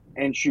game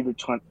and shoot a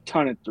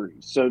ton of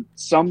threes. So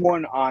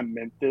someone on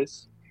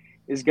Memphis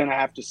is going to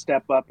have to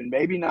step up and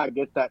maybe not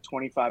get that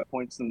 25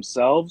 points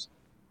themselves,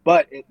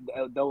 but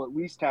they'll at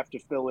least have to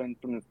fill in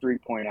from the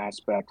 3-point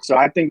aspect. So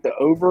I think the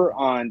over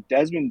on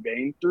Desmond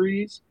Bane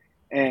threes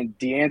and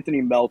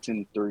DeAnthony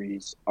Melton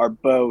threes are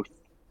both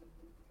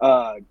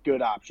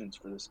good options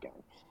for this game.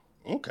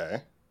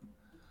 Okay.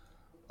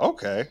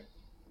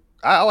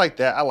 I like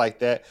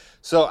that.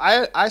 So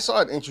I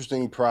saw an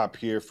interesting prop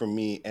here for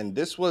me, and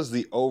this was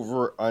the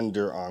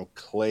over-under on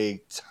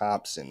Klay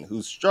Thompson,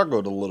 who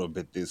struggled a little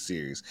bit this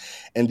series.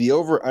 And the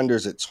over-under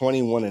is at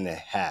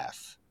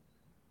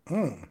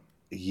 21.5.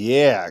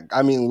 Yeah.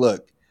 I mean,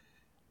 look,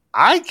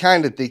 I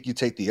kind of think you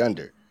take the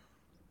under.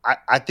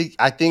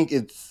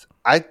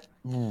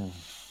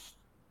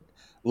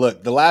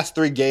 Look, the last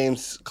 3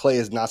 games, Klay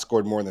has not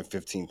scored more than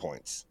 15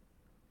 points.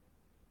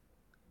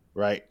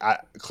 Right?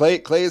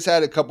 Klay has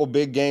had a couple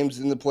big games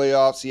in the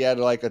playoffs. He had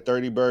like a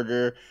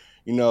 30-burger.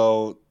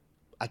 I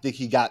think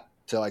he got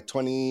to like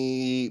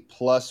 20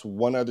 plus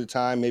one other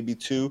time, maybe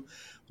 2.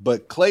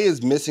 But Klay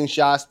is missing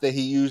shots that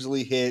he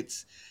usually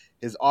hits.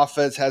 His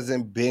offense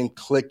hasn't been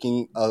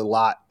clicking a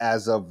lot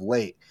as of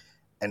late.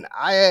 And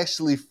I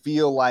actually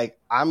feel like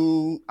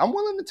I'm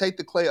willing to take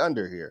the Klay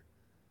under here.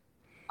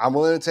 I'm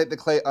willing to take the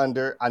Klay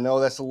under. I know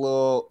that's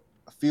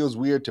feels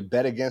weird to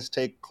bet against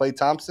take Klay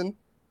Thompson,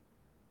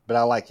 but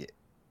I like it.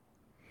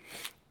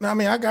 No, I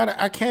mean,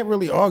 I can't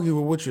really argue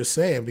with what you're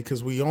saying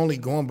because we only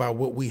going by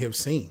what we have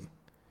seen.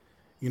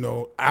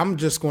 I'm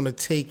going to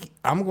take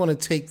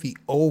the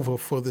over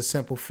for the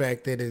simple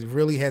fact that it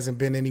really hasn't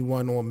been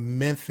anyone on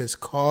Memphis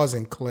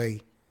causing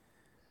Klay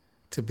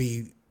to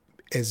be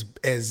as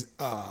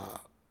I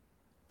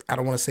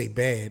don't want to say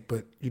bad,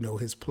 but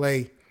his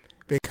play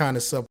been kind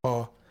of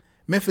subpar.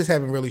 Memphis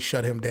haven't really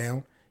shut him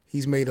down.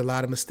 He's made a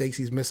lot of mistakes.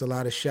 He's missed a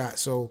lot of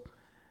shots. So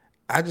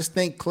I just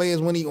think Klay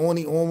is when he on,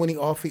 he on, when he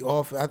off, he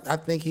off. I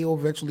think he'll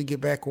eventually get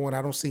back on.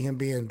 I don't see him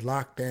being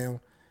locked down.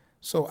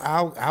 So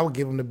I'll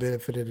give him the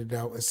benefit of the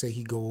doubt and say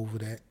he go over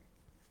that.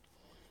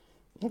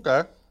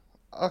 Okay,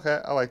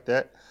 I like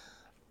that.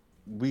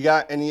 We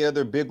got any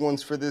other big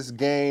ones for this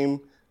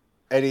game?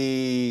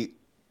 Any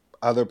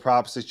other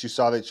props that you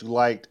saw that you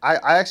liked?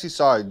 I actually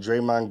saw a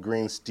Draymond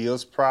Green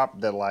steals prop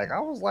that I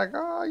was like,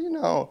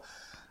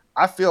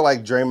 I feel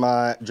like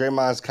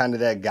Draymond's kind of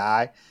that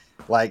guy.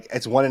 Like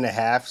it's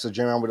 1.5, so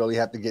Draymond would only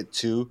have to get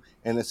 2,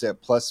 and it's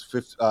at plus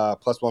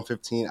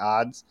 115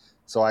 odds.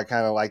 So I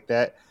kind of like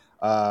that.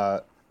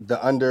 The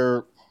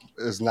under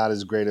is not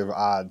as great of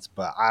odds,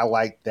 but I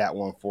like that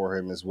one for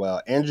him as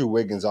well. Andrew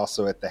Wiggins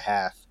also at the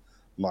half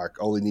mark,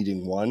 only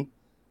needing 1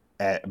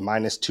 at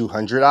minus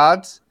 200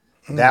 odds.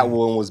 That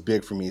one was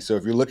big for me. So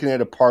if you're looking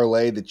at a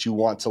parlay that you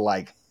want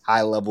to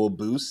high level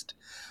boost,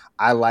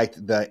 I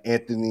liked the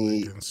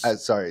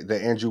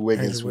Andrew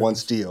Wiggins 1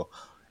 steal.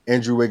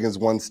 Andrew Wiggins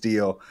 1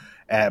 steal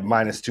at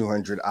minus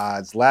 200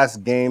 odds.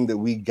 Last game that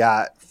we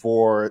got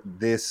for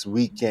this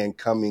weekend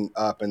coming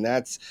up, and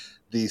that's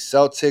the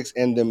Celtics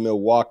and the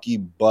Milwaukee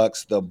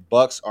Bucks. The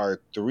Bucks are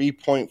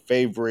 3-point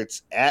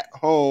favorites at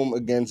home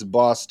against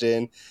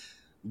Boston.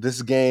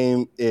 This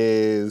game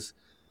is,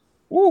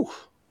 look,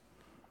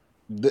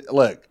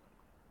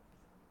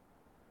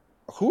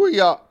 who are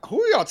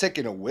y'all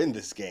taking to win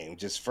this game?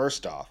 Just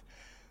first off.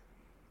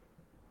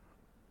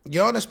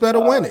 Giannis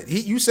better win it.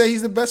 You say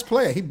he's the best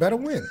player. He better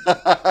win.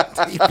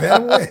 He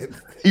better win.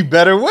 He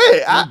better win.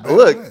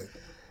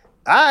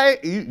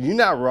 You're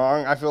not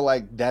wrong. I feel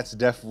like that's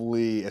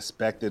definitely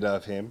expected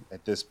of him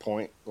at this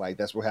point. Like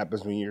that's what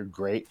happens when you're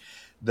great.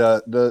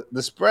 The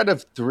spread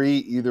of 3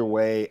 either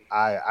way,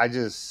 I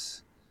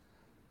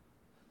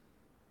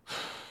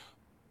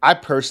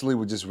personally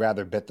would just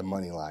rather bet the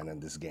money line on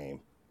this game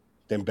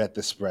than bet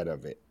the spread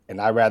of it. And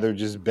I'd rather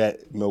just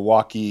bet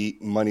Milwaukee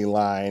money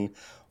line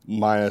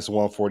minus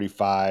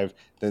 145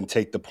 than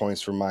take the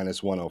points for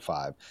minus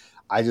 105.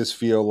 I just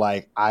feel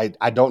like I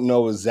don't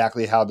know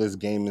exactly how this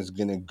game is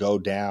going to go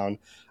down.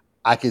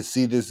 I could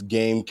see this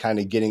game kind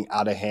of getting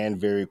out of hand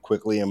very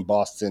quickly and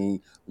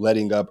Boston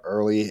letting up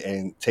early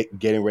and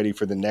getting ready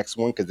for the next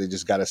one because they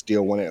just got to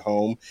steal one at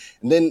home.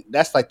 And then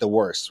that's like the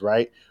worst,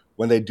 right?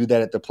 when they do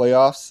that at the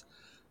playoffs,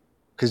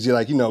 because you're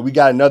like, we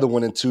got another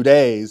one in 2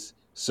 days,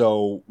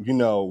 so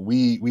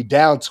we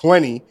down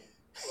 20,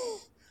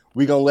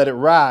 we gonna let it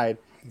ride,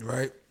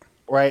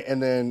 right,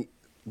 and then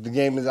the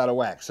game is out of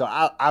whack. So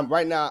I'm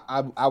right now.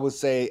 I would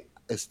say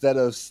instead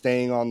of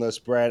staying on the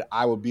spread,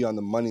 I would be on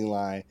the money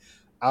line.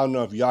 I don't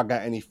know if y'all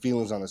got any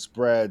feelings on the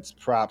spreads,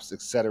 props,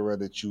 etc.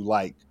 that you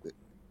like.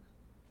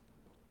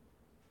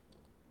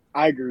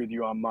 I agree with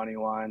you on money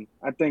line.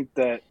 I think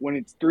that when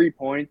it's 3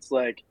 points,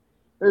 like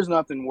there's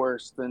nothing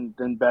worse than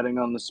betting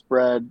on the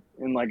spread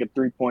in like a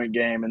 3-point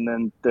game and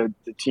then the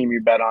team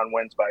you bet on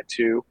wins by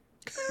 2.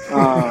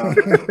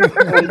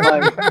 And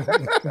like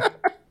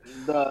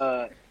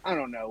I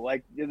don't know,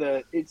 like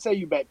say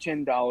you bet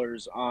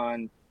 $10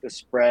 on the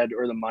spread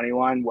or the money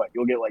line,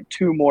 you'll get like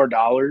 $2 more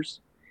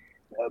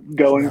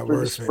going for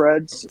the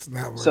spreads. It's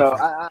not worth so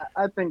it.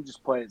 I think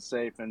just play it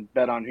safe and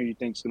bet on who you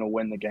think's going to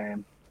win the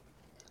game.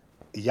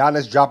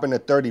 Giannis dropping a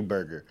 30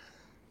 burger.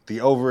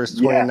 The over is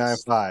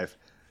 29.5.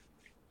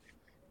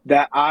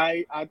 That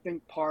I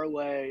think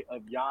parlay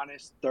of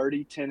Giannis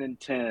 30, 10, and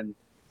 10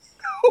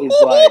 is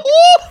like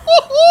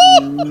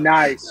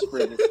nice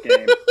for this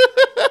game.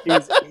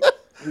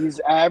 He's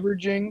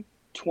averaging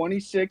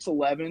 26,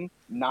 11,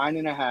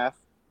 9.5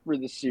 for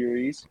the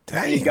series.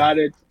 Damn.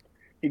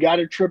 He got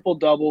a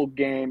triple-double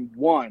game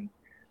 1.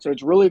 So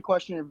it's really a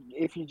question of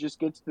if he just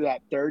gets to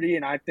that 30,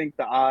 and I think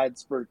the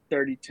odds for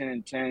 30, 10,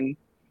 and 10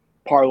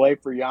 parlay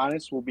for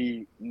Giannis will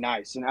be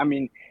nice. And I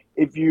mean,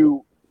 if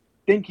you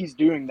think he's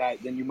doing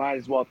that, then you might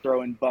as well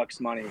throw in Bucks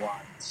money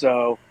line.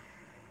 So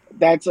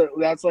that's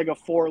like a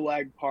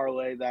 4-leg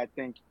parlay that I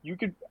think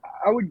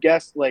I would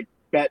guess like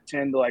bet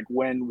 10 to like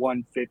win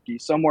 150,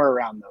 somewhere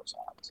around those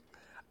odds.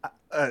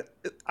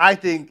 I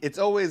think it's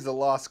always a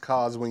lost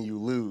cause when you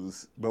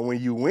lose, but when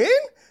you win,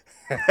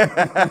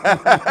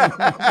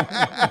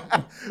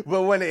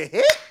 but when it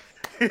hit,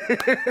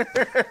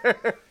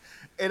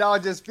 it all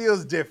just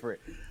feels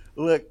different.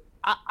 Look,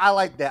 I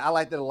like that. I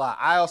like that a lot.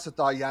 I also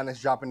thought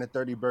Giannis dropping the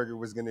 30 burger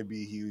was going to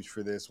be huge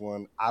for this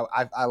one.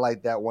 I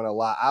like that one a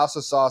lot. I also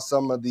saw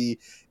some of the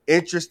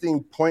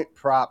interesting point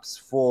props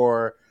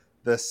for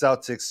the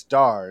Celtics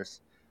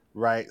stars,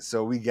 right?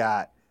 So we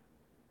got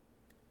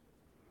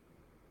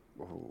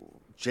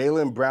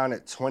Jaylen Brown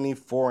at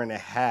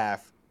 24.5,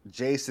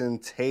 Jason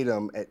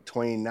Tatum at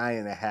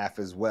 29.5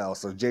 as well.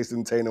 So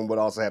Jason Tatum would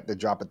also have to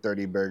drop a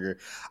 30 burger.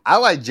 I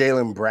like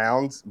Jaylen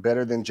Brown's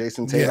better than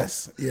Jason Tatum.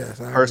 Yes,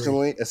 I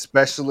personally, agree.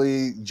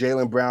 Especially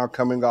Jaylen Brown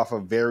coming off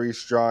a very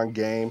strong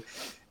game.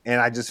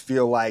 And I just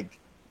feel like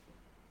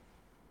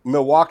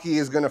Milwaukee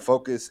is going to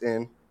focus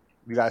in.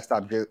 You got to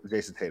stop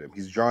Jason Tatum.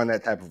 He's drawing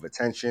that type of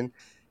attention,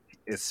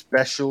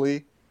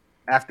 especially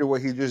after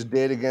what he just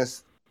did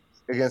against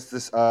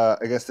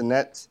the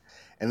Nets,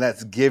 and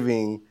that's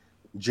giving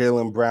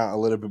Jaylen Brown a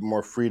little bit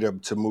more freedom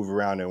to move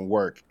around and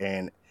work.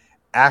 And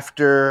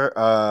after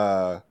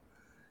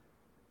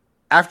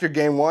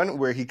game 1,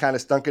 where he kind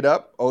of stunk it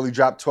up, only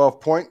dropped 12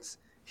 points,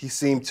 he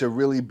seemed to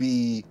really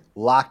be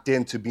locked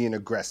into being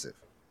aggressive.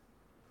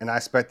 And I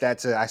expect that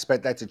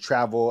to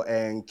travel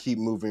and keep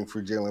moving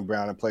for Jaylen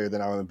Brown, a player that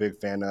I'm a big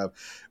fan of.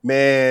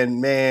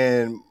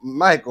 Man,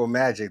 Michael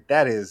Magic,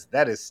 that is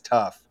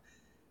tough.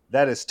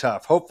 That is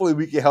tough. Hopefully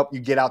we can help you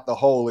get out the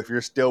hole if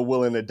you're still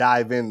willing to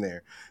dive in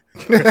there.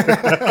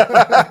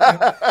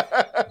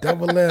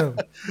 Double M.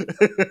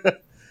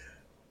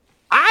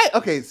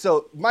 Okay,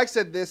 so Mike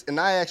said this, and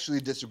I actually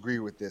disagree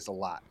with this a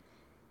lot.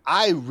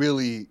 I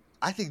think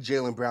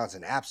Jaylen Brown's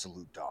an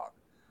absolute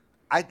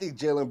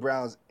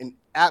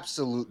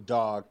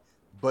dog.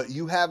 But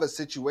you have a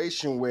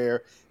situation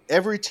where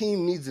every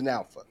team needs an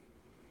alpha.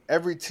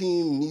 Every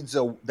team needs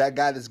that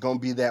guy that's going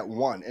to be that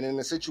one. And in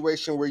a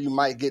situation where you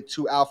might get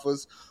 2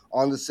 alphas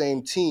on the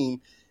same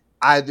team,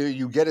 either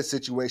you get a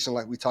situation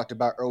like we talked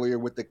about earlier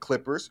with the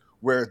Clippers,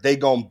 where they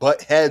going to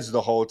butt heads the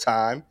whole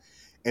time,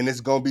 and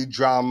it's going to be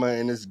drama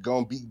and it's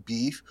going to be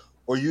beef,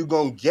 or you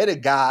going to get a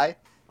guy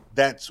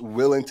that's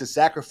willing to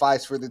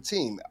sacrifice for the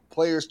team.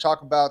 Players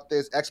talk about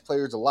this,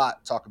 ex-players a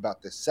lot talk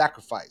about this,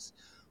 sacrifice.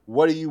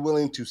 What are you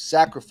willing to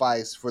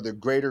sacrifice for the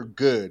greater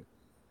good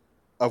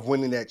of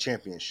winning that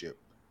championship?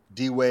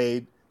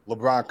 D-Wade,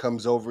 LeBron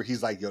comes over.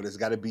 He's like, yo, this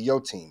got to be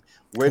your team.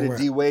 Where did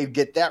D-Wade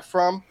get that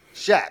from?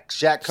 Shaq.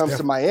 Shaq comes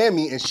to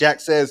Miami, and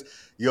Shaq says,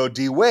 yo,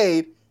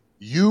 D-Wade,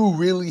 you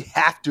really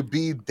have to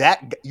be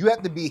that. You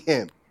have to be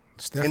him.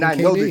 Steph and I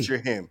know that you're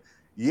him.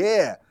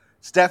 Yeah.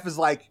 Steph is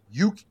like,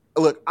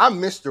 look,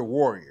 I'm Mr.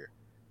 Warrior,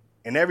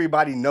 and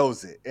everybody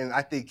knows it. And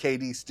I think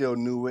KD still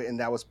knew it, and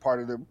that was part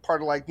of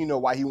like,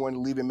 why he wanted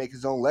to leave and make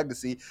his own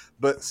legacy.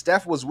 But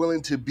Steph was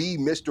willing to be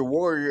Mr.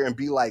 Warrior and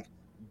be like,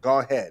 go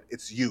ahead.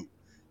 It's you.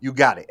 You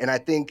got it. And I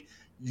think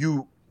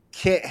you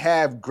can't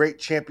have great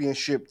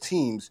championship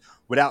teams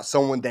without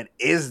someone that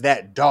is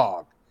that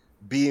dog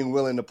being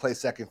willing to play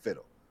second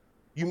fiddle.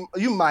 You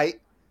might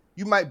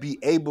be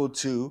able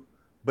to,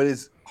 but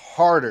it's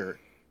harder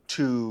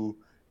to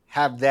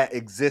have that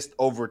exist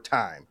over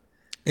time.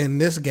 In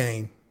this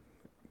game,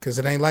 because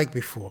it ain't like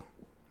before.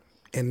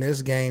 In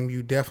this game,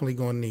 you definitely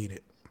going to need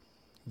it.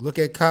 Look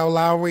at Kyle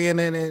Lowry and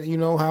you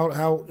know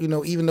how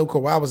even though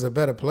Kawhi was a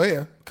better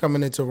player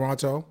coming into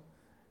Toronto,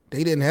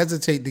 they didn't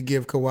hesitate to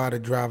give Kawhi the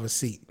driver's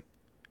seat.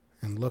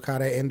 And look how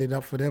that ended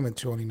up for them in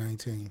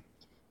 2019.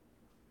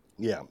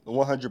 Yeah,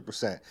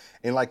 100%.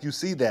 And like you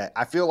see that,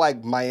 I feel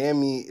like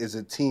Miami is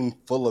a team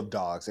full of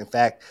dogs. In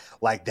fact,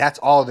 like that's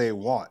all they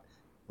want,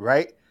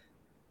 right?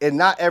 And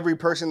not every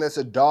person that's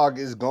a dog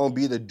is going to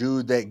be the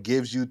dude that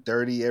gives you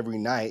 30 every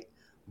night,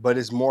 but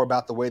it's more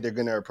about the way they're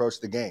going to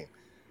approach the game.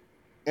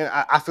 And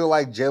I feel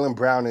like Jaylen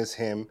Brown is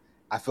him.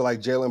 I feel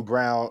like Jaylen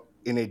Brown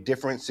in a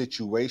different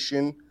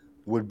situation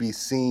would be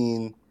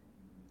seen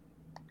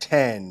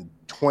 10,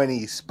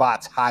 20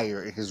 spots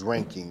higher in his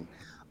ranking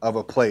of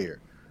a player.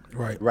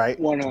 Right.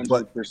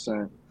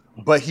 100%.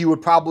 But he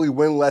would probably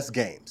win less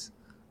games.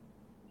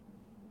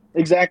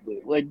 Exactly.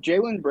 Like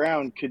Jaylen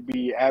Brown could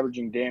be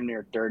averaging damn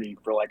near 30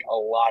 for like a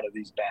lot of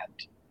these bad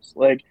teams.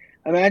 Like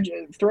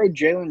imagine throw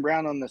Jaylen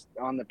Brown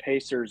on the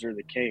Pacers or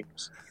the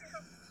Kings,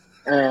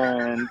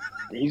 and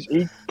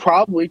he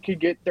probably could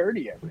get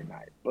 30 every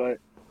night. But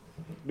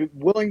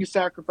willing to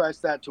sacrifice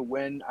that to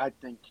win, I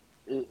think,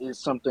 is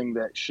something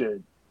that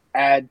should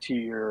add to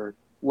your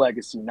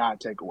legacy, not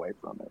take away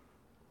from it.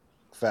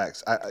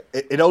 Facts.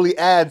 It only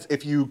adds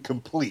if you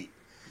complete.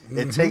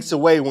 It takes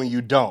away when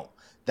you don't.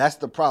 That's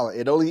the problem.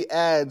 It only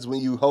adds when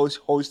you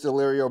host the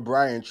Larry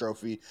O'Brien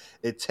Trophy.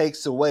 It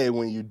takes away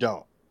when you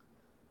don't.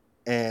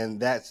 And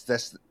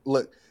that's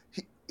look.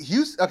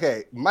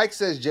 Okay. Mike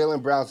says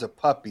Jaylen Brown's a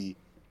puppy,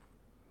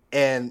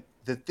 and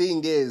the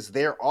thing is,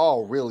 they're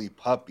all really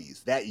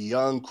puppies. That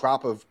young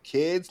crop of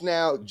kids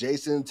now,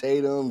 Jason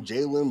Tatum,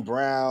 Jaylen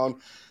Brown,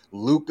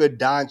 Luka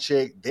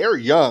Doncic, they're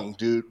young,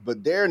 dude,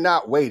 but they're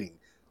not waiting.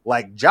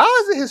 Like,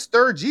 Ja's in his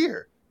third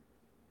year.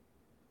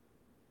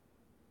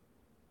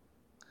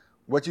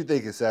 What you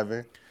thinking,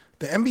 Seven?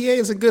 The NBA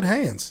is in good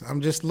hands. I'm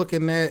just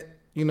looking at,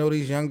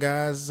 these young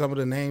guys, some of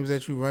the names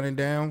that you're running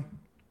down.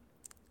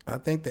 I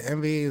think the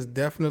NBA is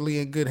definitely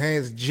in good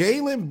hands.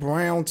 Jaylen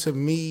Brown, to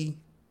me,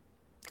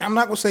 I'm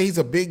not going to say he's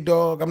a big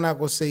dog. I'm not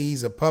going to say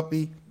he's a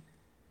puppy.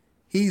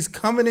 He's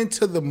coming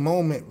into the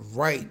moment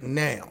right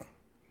now.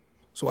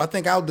 So I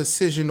think our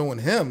decision on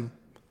him,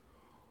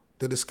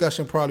 the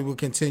discussion probably will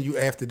continue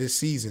after this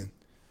season.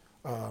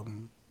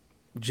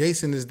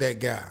 Jason is that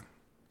guy.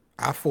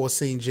 I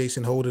foreseen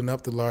Jason holding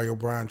up the Larry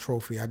O'Brien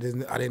Trophy. I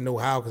didn't know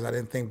how because I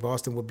didn't think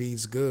Boston would be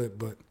as good,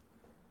 but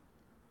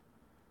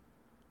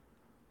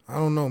I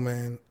don't know,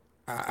 man.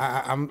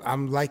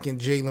 I'm liking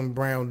Jaylen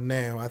Brown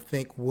now. I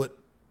think what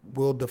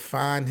will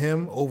define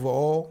him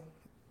overall,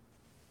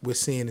 we're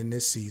seeing in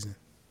this season.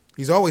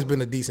 He's always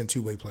been a decent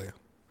two-way player.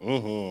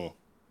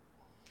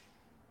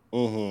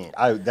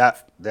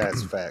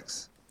 That's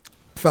facts.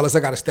 Fellas, I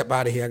got to step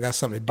out of here. I got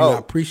something to do. Oh, I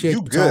appreciate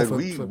you good.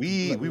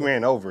 We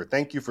ran over.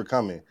 Thank you for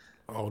coming.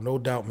 Oh, no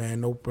doubt, man.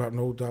 No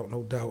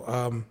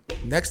doubt.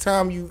 Next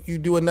time you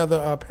do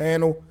another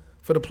panel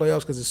for the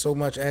playoffs because it's so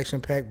much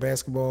action-packed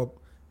basketball,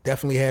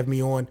 definitely have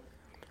me on.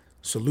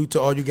 Salute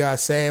to all you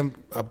guys. Sam,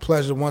 a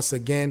pleasure once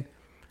again.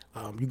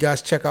 You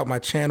guys check out my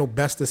channel,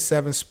 Best of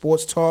 7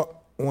 Sports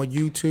Talk on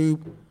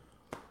YouTube.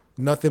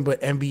 Nothing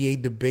but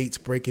NBA debates,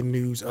 breaking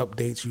news,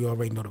 updates. You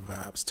already know the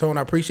vibes. Tone,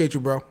 I appreciate you,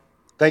 bro.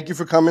 Thank you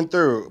for coming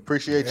through.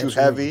 Appreciate you,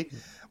 Heavy.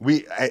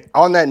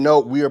 On that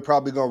note, we are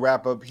probably going to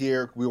wrap up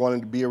here. We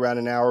wanted to be around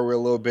an hour. We're a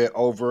little bit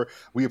over.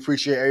 We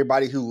appreciate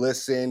everybody who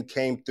listened,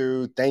 came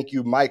through. Thank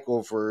you,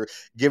 Michael, for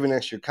giving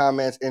us your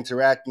comments,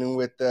 interacting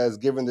with us,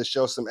 giving the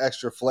show some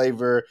extra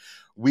flavor.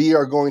 We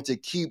are going to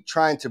keep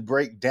trying to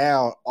break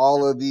down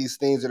all of these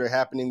things that are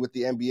happening with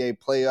the NBA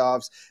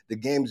playoffs. The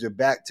games are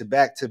back to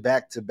back to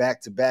back to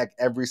back to back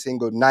every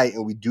single night,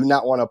 and we do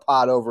not want to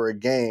pod over a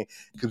game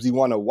because we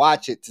want to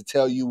watch it to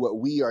tell you what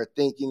we are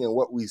thinking and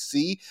what we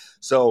see.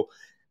 So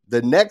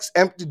the next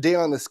empty day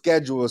on the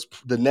schedule is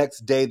the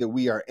next day that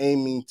we are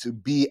aiming to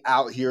be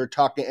out here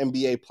talking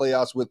NBA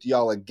playoffs with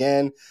y'all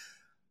again.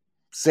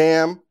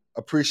 Sam,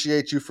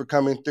 appreciate you for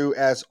coming through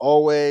as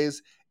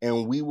always.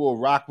 And we will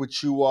rock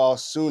with you all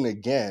soon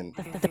again.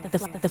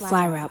 The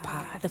Fly Route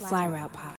Pod.